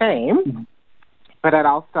stayed the same, but it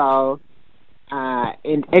also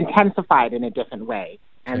intensified in a different way.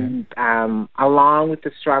 And along with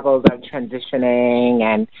the struggles of transitioning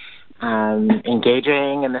and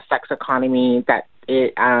engaging in the sex economy, that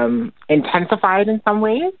it intensified in some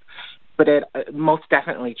ways, but it most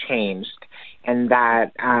definitely changed. And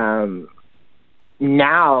that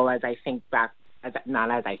now, as I think back, let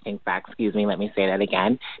me say that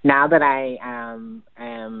again. Now that I am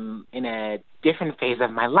in a different phase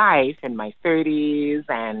of my life, in my 30s,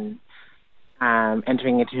 and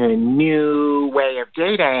entering into a new way of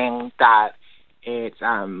dating, that it's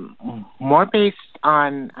more based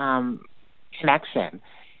on connection,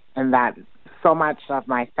 and that so much of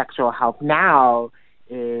my sexual health now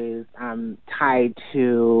is tied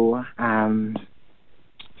to the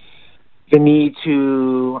need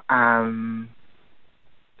to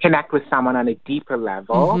connect with someone on a deeper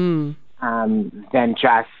level than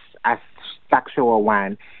just a sexual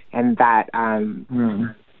one. And that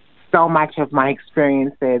so much of my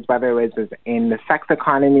experiences, whether it was in the sex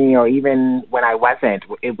economy or even when I wasn't,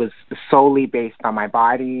 it was solely based on my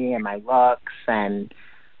body and my looks, and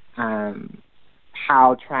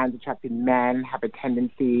how trans-attracted men have a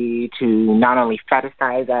tendency to not only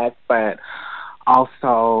fetishize us, but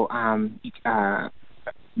also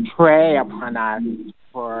prey upon us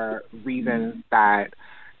for reasons that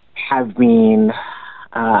have been,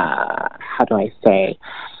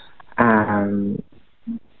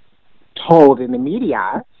 told in the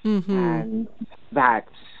media, and that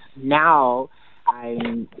now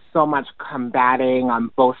I'm so much combating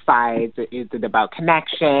on both sides. Is it about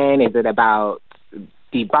connection? Is it about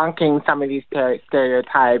debunking some of these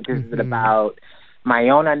stereotypes? Is it about my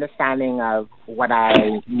own understanding of what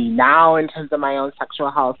I need now in terms of my own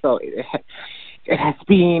sexual health? So it has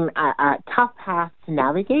been a tough path to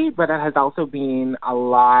navigate, but it has also been a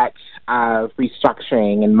lot of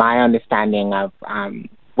restructuring in my understanding of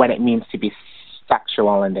what it means to be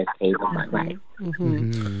sexual in this phase of my life.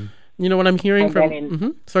 You know what I'm hearing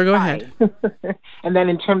sorry, go ahead. And then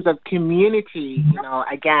in terms of community,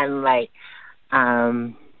 again,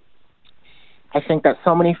 I think that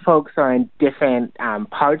so many folks are in different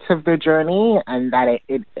parts of their journey, and that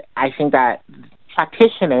I think that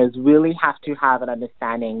practitioners really have to have an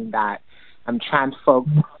understanding that trans folks,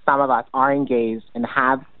 some of us are engaged and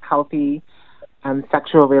have healthy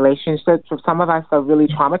sexual relationships, but some of us are really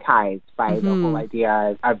traumatized by the whole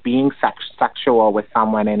idea of being sexual with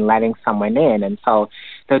someone and letting someone in. And so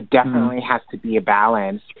there definitely has to be a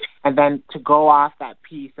balance. And then to go off that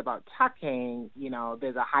piece about tucking,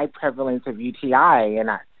 there's a high prevalence of UTI in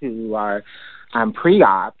us who are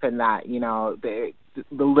pre-op, and that,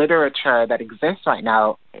 the literature that exists right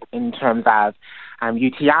now in terms of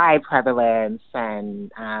UTI prevalence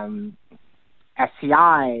and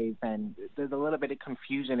STIs, and there's a little bit of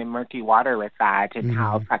confusion and murky water with that, and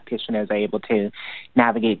how practitioners are able to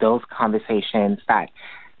navigate those conversations. That,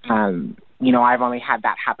 I've only had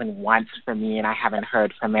that happen once for me, and I haven't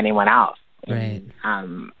heard from anyone else in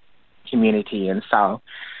community. And so,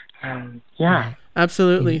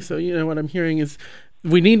 Absolutely. So, what I'm hearing is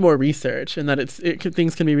we need more research, and that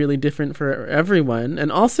things can be really different for everyone.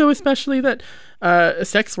 And also, especially that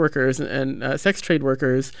sex workers and sex trade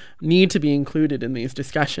workers need to be included in these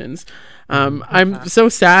discussions. I'm so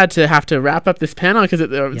sad to have to wrap up this panel because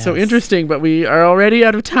it's so interesting, but we are already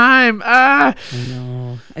out of time. I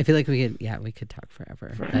know. I feel like we could talk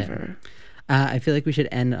forever. I feel like we should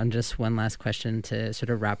end on just one last question to sort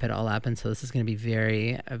of wrap it all up. And so this is going to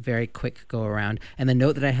be a very quick go around. And the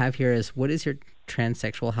note that I have here is, what is your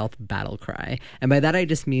transsexual health battle cry? And by that, I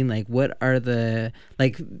just mean, what are the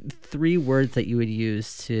 3 words that you would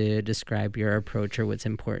use to describe your approach, or what's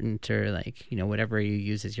important, or whatever you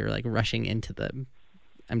use as you're rushing into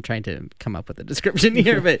I'm trying to come up with a description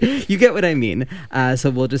here, but you get what I mean. So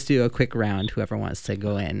we'll just do a quick round, whoever wants to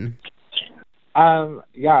go in. I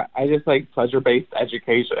just like pleasure-based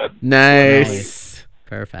education. Nice.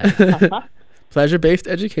 Perfect. Pleasure-based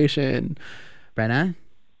education. Brenna?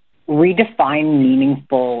 Redefine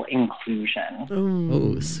meaningful inclusion.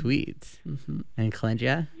 Oh, sweet. And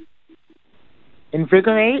Kalengia?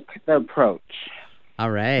 Invigorate the approach.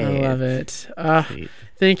 All right. I love it.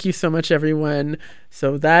 Thank you so much, everyone.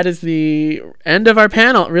 So that is the end of our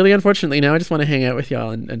panel. Really, unfortunately, now I just want to hang out with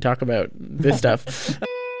y'all and talk about this stuff.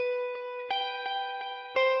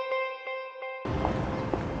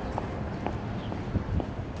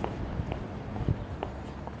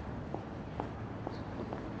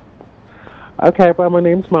 Okay, well, my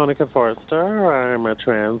name's Monica Forster. I'm a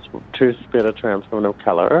two-spirit trans woman of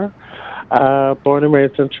color. Born and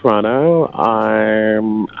raised in Toronto.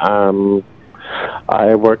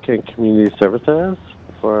 I work in community services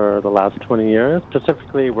for the last 20 years,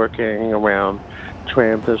 specifically working around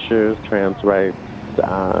trans issues, trans rights,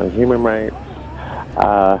 human rights,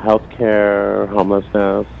 healthcare,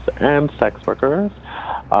 homelessness, and sex workers.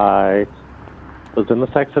 I was in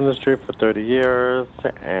the sex industry for 30 years,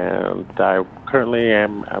 and I currently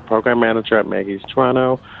am a program manager at Maggie's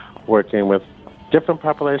Toronto, working with different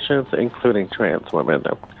populations, including trans women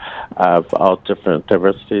of all different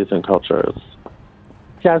diversities and cultures.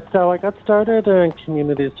 Yeah, so I got started in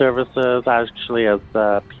community services actually as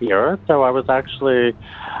a peer. So I applied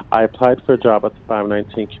for a job at the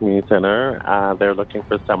 519 Community Center. They're looking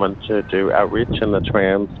for someone to do outreach in the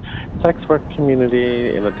trans sex work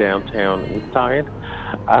community in the downtown east side.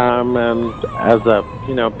 And as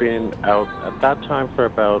being out at that time for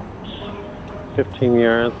about 15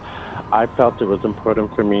 years, I felt it was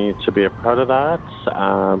important for me to be a part of that,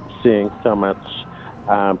 seeing so much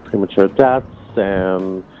premature deaths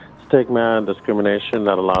and stigma and discrimination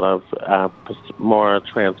that a lot of more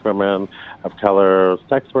trans women of color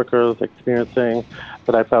sex workers experiencing.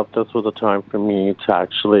 But I felt this was a time for me to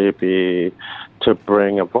actually to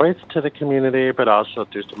bring a voice to the community, but also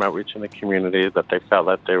do some outreach in the community that they felt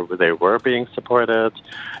that they were being supported,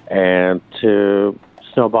 and to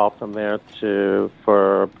snowball from there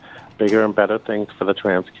for bigger and better things for the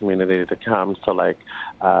trans community to come. So like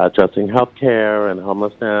addressing healthcare and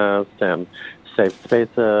homelessness and safe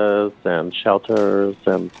spaces and shelters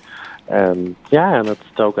and it's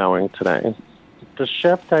still going today. The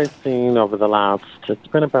shift I've seen over it's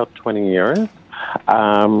been about 20 years.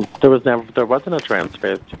 There wasn't a trans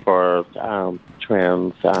space for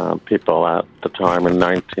trans people at the time in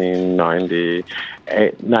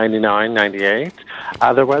 1999, 98.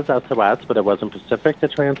 There was SOS, but it wasn't specific to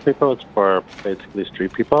trans people. It's for basically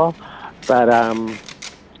street people. But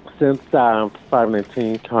since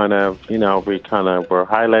 519 we kind of were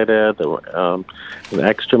highlighted in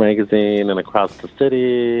Extra magazine and across the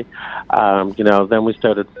city, then we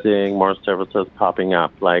started seeing more services popping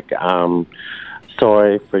up, like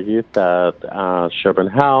Soy for Youth at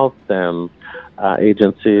Sherburne Health, and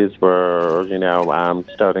agencies were,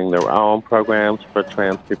 starting their own programs for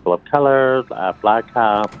trans people of color, Black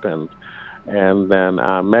Cap, and then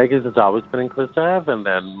Maggie's has always been inclusive, and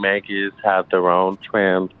then Maggie's had their own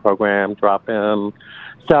trans program drop in.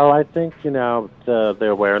 So I think, the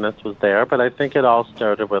awareness was there, but I think it all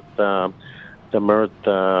started with the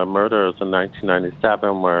murders in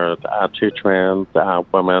 1997, where two trans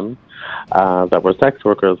women that were sex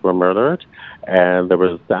workers were murdered. And there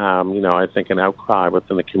was, I think an outcry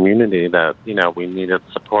within the community that, we needed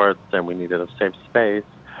support and we needed a safe space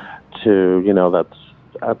to, that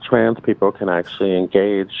trans people can actually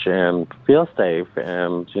engage and feel safe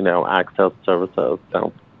and, access services.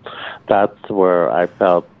 So that's where I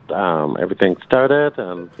felt everything started.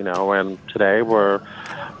 And, and today we're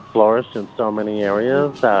flourished in so many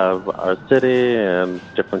areas of our city and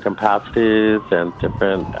different capacities and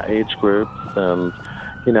different age groups. And,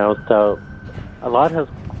 so a lot has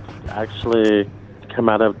actually come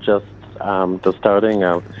out of just the starting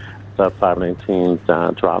of the 519's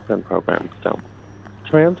drop-in program. So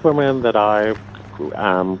trans women that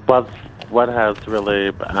what has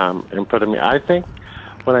really inputted me, I think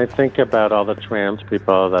when I think about all the trans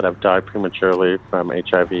people that have died prematurely from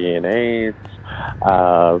HIV and AIDS,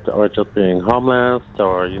 or just being homeless,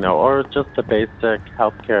 or just the basic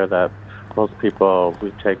health care that most people we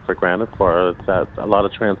take for granted is that a lot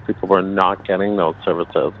of trans people were not getting those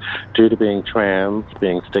services due to being trans,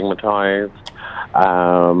 being stigmatized,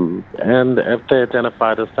 and if they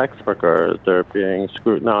identified as sex workers, they're being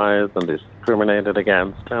scrutinized and discriminated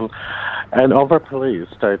against and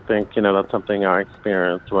over-policed. I think, that's something I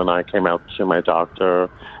experienced when I came out to my doctor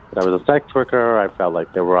that I was a sex worker. I felt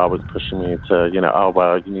like they were always pushing me to, you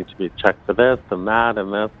need to be checked for this and that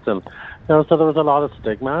and this. And, so there was a lot of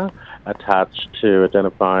stigma attached to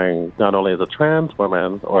identifying not only as a trans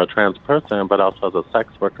woman or a trans person, but also as a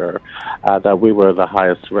sex worker, that we were the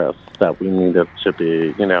highest risk, that we needed to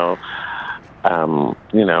be, the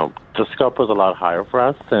scope was a lot higher for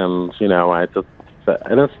us. And,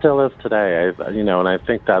 and it still is today, and I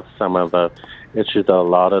think that's some of the issues that a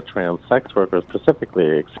lot of trans sex workers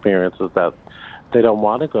specifically experience, is that they don't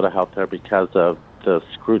want to go to healthcare because of the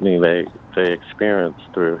scrutiny they experience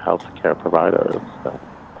through healthcare providers. So.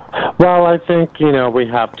 Well, I think, we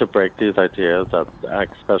have to break these ideas, that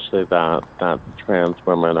especially that trans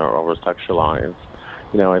women are over-sexualized.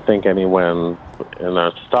 I think anyone in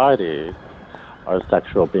our society are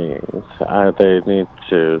sexual beings. They need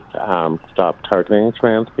to stop targeting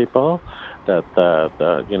trans people. That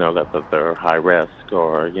that they're high risk,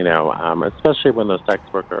 or especially when they're sex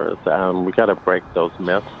workers. We got to break those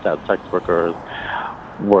myths that sex workers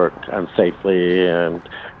work unsafely, and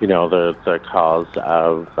the cause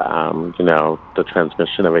of the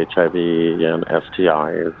transmission of HIV and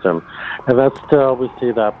STIs, and that's still, we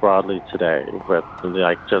see that broadly today with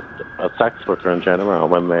just a sex worker in general,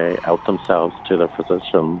 when they out themselves to their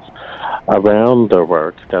physicians around their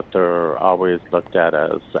work, that they're always looked at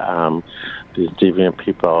as these deviant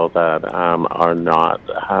people that are not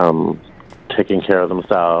taking care of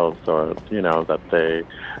themselves, or that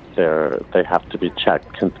they have to be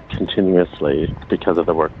checked continuously because of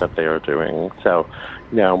the work that they are doing. So,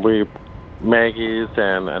 Maggie's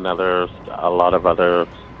and a lot of other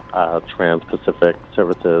trans-Pacific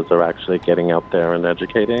services are actually getting out there and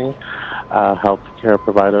educating healthcare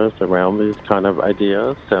providers around these kind of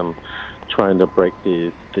ideas, and trying to break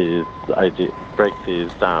these ideas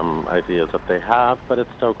that they have, but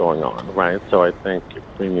it's still going on, right? So I think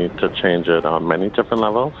we need to change it on many different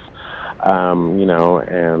levels, and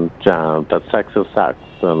that sex is sex,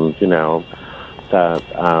 and that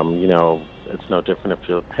it's no different if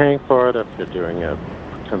you're paying for it, if you're doing it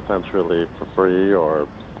consensually for free, or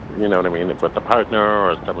with a partner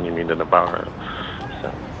or someone you meet in a bar.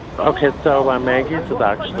 So Maggie's is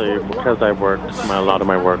actually, because a lot of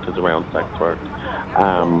my work is around sex work.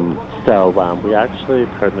 We actually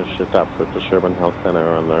partnershipped up with the Sherbourne Health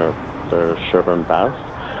Centre and their Sherbourne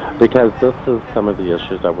Best, because this is some of the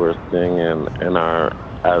issues that we're seeing in our,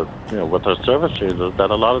 with our service users,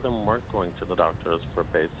 that a lot of them weren't going to the doctors for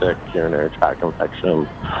basic urinary tract infections,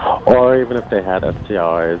 or even if they had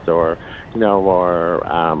STIs, or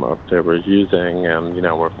if they were using and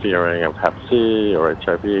were fearing of Hep C or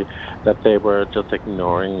HIV, that they were just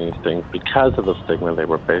ignoring these things because of the stigma they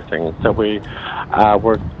were facing. So we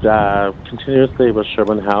worked continuously with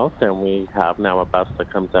Sherbourne Health, and we have now a bus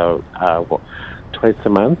that comes out twice a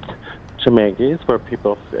month to Maggie's, where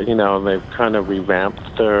people, they've kind of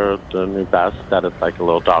revamped their new bus, that it's like a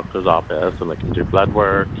little doctor's office, and they can do blood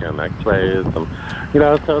work and x-rays, and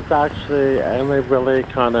so it's actually, and they've really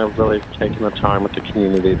taken the time with the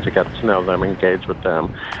community to get to know them, engage with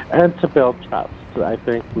them, and to build trust. I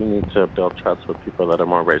think we need to build trust with people that are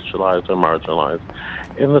more racialized or marginalized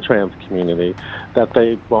in the trans community, that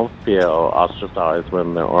they won't feel ostracized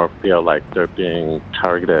or feel like they're being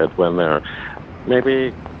targeted when they're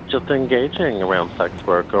maybe just engaging around sex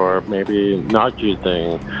work, or maybe not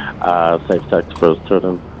using safe sex for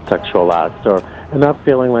certain sexual acts, and not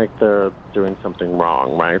feeling like they're doing something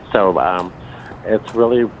wrong, right? So it's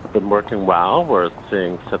really been working well. We're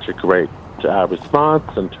seeing such a great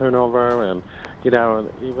response and turnover, and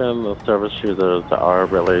and even the service users are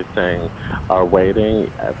really are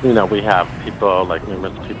waiting. We have people,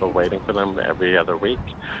 numerous people waiting for them every other week.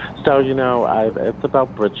 So it's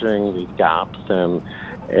about bridging these gaps, and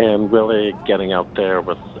really getting out there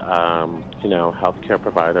with, healthcare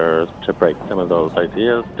providers to break some of those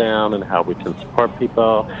ideas down, and how we can support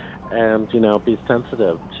people, and, be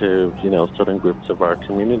sensitive to, certain groups of our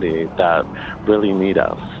community that really need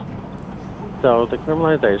us. So the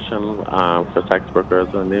criminalization for sex workers,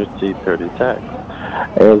 the new C-36,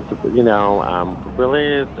 is,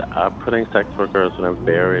 really putting sex workers in a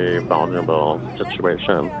very vulnerable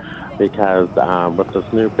situation, because with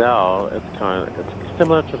this new bill, it's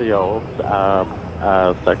similar to the old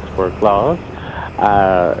sex work laws.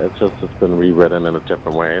 It's been rewritten in a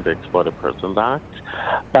different way, the Exploited Persons Act.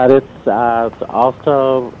 But it's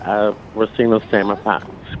also, we're seeing the same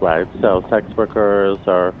effects, right? So sex workers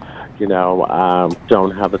are,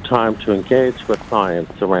 don't have the time to engage with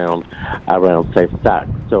clients around safe sex,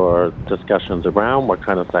 or discussions around what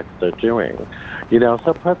kind of sex they're doing.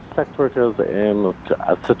 So puts sex workers in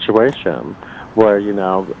a situation where,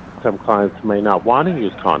 some clients may not want to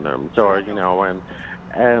use condoms, or,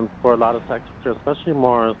 and for a lot of sex workers, especially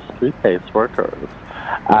more street-based workers,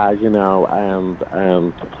 and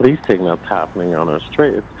the policing that's happening on our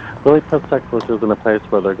streets really puts sex workers in a place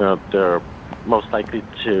where they're most likely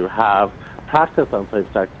to have practice on safe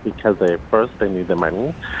sex, because first they need the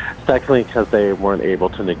money, secondly because they weren't able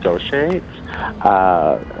to negotiate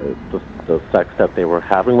the sex that they were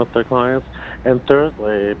having with their clients, and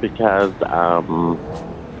thirdly because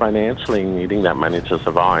financially needing that money to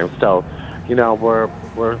survive. So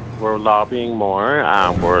we're lobbying more.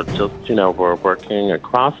 We're working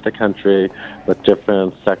across the country with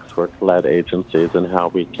different sex work-led agencies, and how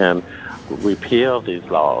we can repeal these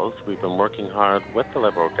laws. We've been working hard with the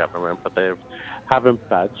Liberal government, but they haven't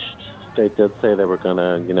budged they did say they were going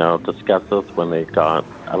to, discuss this when they got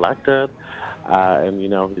elected. And,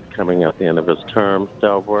 he's coming at the end of his term.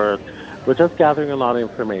 So we're just gathering a lot of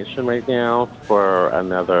information right now for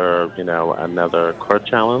another court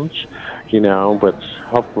challenge, which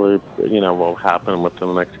hopefully, will happen within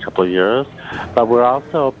the next couple of years. But we're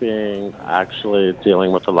also actually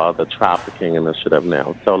dealing with a lot of the trafficking initiative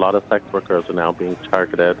now. So a lot of sex workers are now being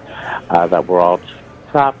targeted that were all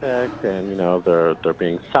trafficked, and they're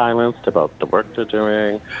being silenced about the work they're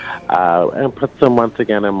doing, and puts them once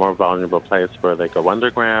again in a more vulnerable place where they go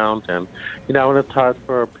underground, and and it's hard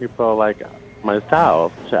for people like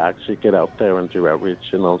myself to actually get out there and do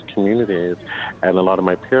outreach in those communities, and a lot of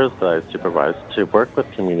my peers that I supervise to work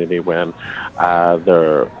with community when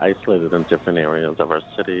they're isolated in different areas of our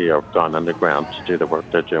city or gone underground to do the work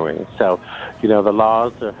they're doing. So, the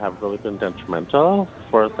laws have really been detrimental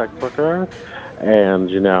for sex workers,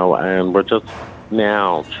 and and we're just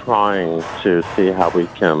now trying to see how we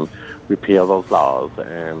can repeal those laws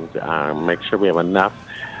and make sure we have enough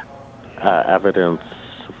evidence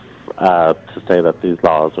to say that these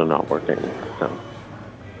laws are not working. So,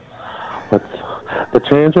 the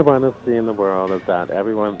change I want to see in the world is that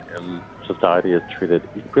everyone in society is treated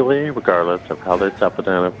equally, regardless of how they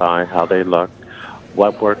self-identify, how they look,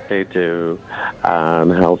 what work they do,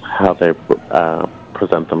 and how they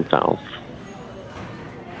present themselves.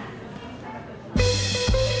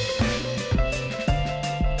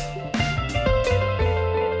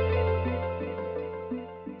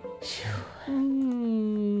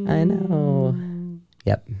 I know.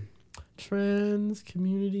 Yep. Trans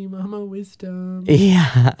community mama wisdom.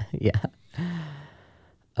 Yeah.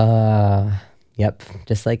 Yep.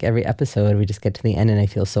 Just like every episode, we just get to the end and I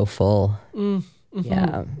feel so full. Mm-hmm,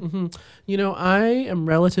 yeah. Mm-hmm. I am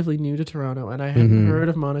relatively new to Toronto, and I hadn't heard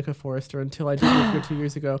of Monica Forrester until I did move here 2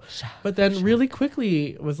 years ago. But then really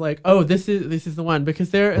quickly was like, oh, this is the one, because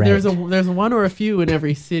there's one or a few in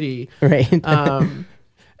every city. Right.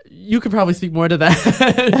 You could probably speak more to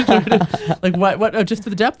that. Like what just to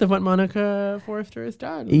the depth of what Monica Forrester has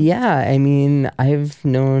done. Yeah, I mean, I've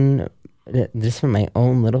known, just from my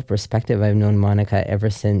own little perspective, I've known Monica ever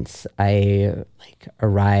since I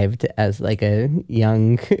arrived as a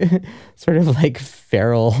young sort of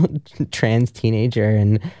feral trans teenager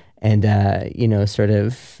and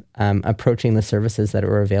approaching the services that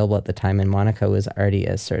were available at the time. And Monica was already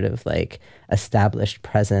a sort of established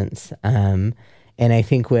presence. And I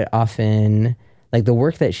think what often, the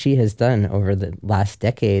work that she has done over the last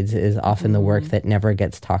decades is often the work that never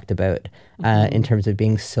gets talked about in terms of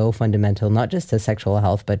being so fundamental, not just to sexual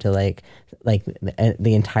health, but to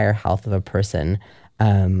the entire health of a person.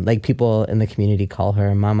 People in the community call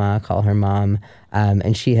her mama, call her mom,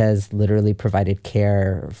 and she has literally provided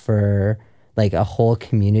care for a whole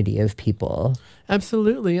community of people.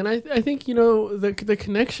 Absolutely. And I think, the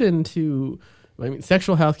connection to,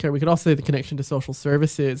 sexual health care, we could also say the connection to social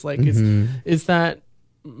services, is that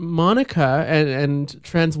Monica and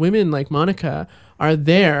trans women like Monica are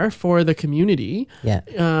there for the community. Yeah.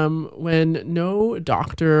 When no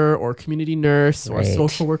doctor or community nurse or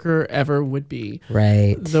social worker ever would be.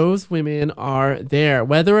 Right. Those women are there,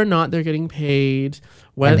 whether or not they're getting paid.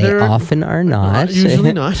 And they often are not.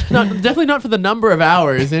 Usually not. Definitely not for the number of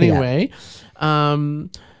hours anyway. Yeah.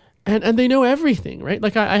 And they know everything,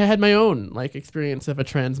 right? I had my own experience of a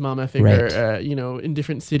trans mama figure, in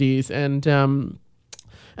different cities, and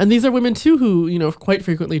these are women too who quite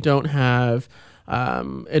frequently don't have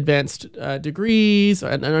advanced degrees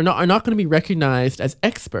and are not going to be recognized as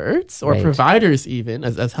experts or providers, even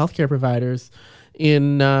as healthcare providers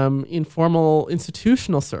in formal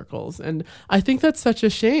institutional circles. And I think that's such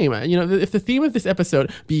a shame. If the theme of this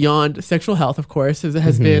episode, beyond sexual health, of course,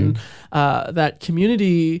 has been that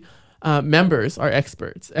community members are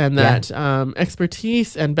experts, and that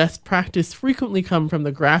expertise and best practice frequently come from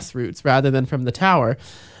the grassroots rather than from the tower,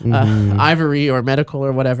 ivory or medical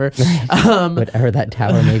or whatever. Whatever that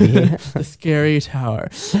tower may be. The scary tower.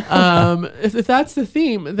 If that's the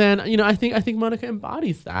theme, then I think Monica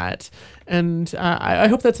embodies that, and I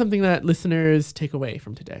hope that's something that listeners take away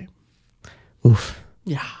from today. Oof.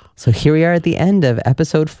 Yeah. So here we are at the end of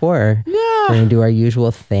episode 4. Yeah. We're going to do our usual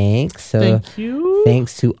thanks. So thank you.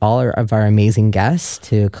 Thanks to all of our amazing guests,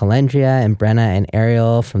 to Calendria and Brenna and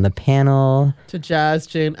Ariel from the panel. To Jazz,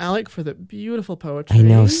 Jay, and Alec for the beautiful poetry. I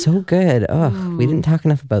know, so good. Oh, we didn't talk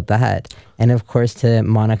enough about that. And of course to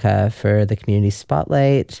Monica for the community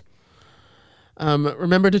spotlight.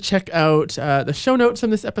 Remember to check out the show notes on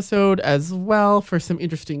this episode as well for some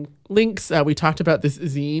interesting links. We talked about this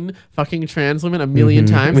zine, Fucking Trans Women, a million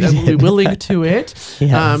times, and we will link to it.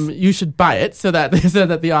 Yes. You should buy it so that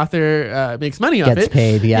the author makes money off it. Gets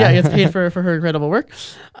paid, Yeah, gets paid for her incredible work.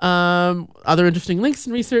 Other interesting links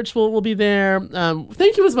and research will be there.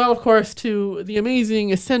 Thank you as well, of course, to the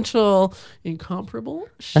amazing, essential, incomparable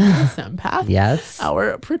Sheila Sampath, Yes.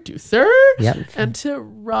 our producer. Yep. And to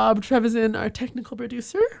Rob Trevisan, our technical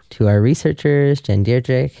producer. To our researchers, Jen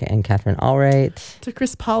Deirdrick and Catherine Allwright. To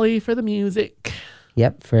Chris Polly for the music.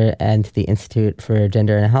 Yep, and to the Institute for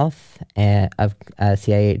Gender and Health of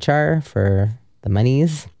CIHR for the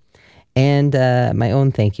monies. And my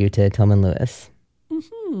own thank you to Tillman Lewis.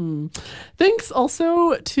 Thanks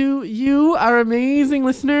also to you, our amazing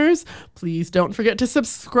listeners. Please don't forget to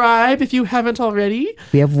subscribe if you haven't already.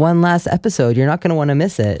 We have one last episode. You're not going to want to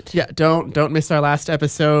miss it. Yeah, don't miss our last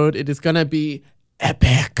episode. It is going to be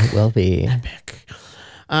epic. It will be. Epic.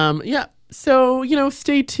 Yeah, so,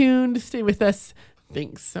 stay tuned. Stay with us.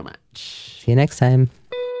 Thanks so much. See you next time.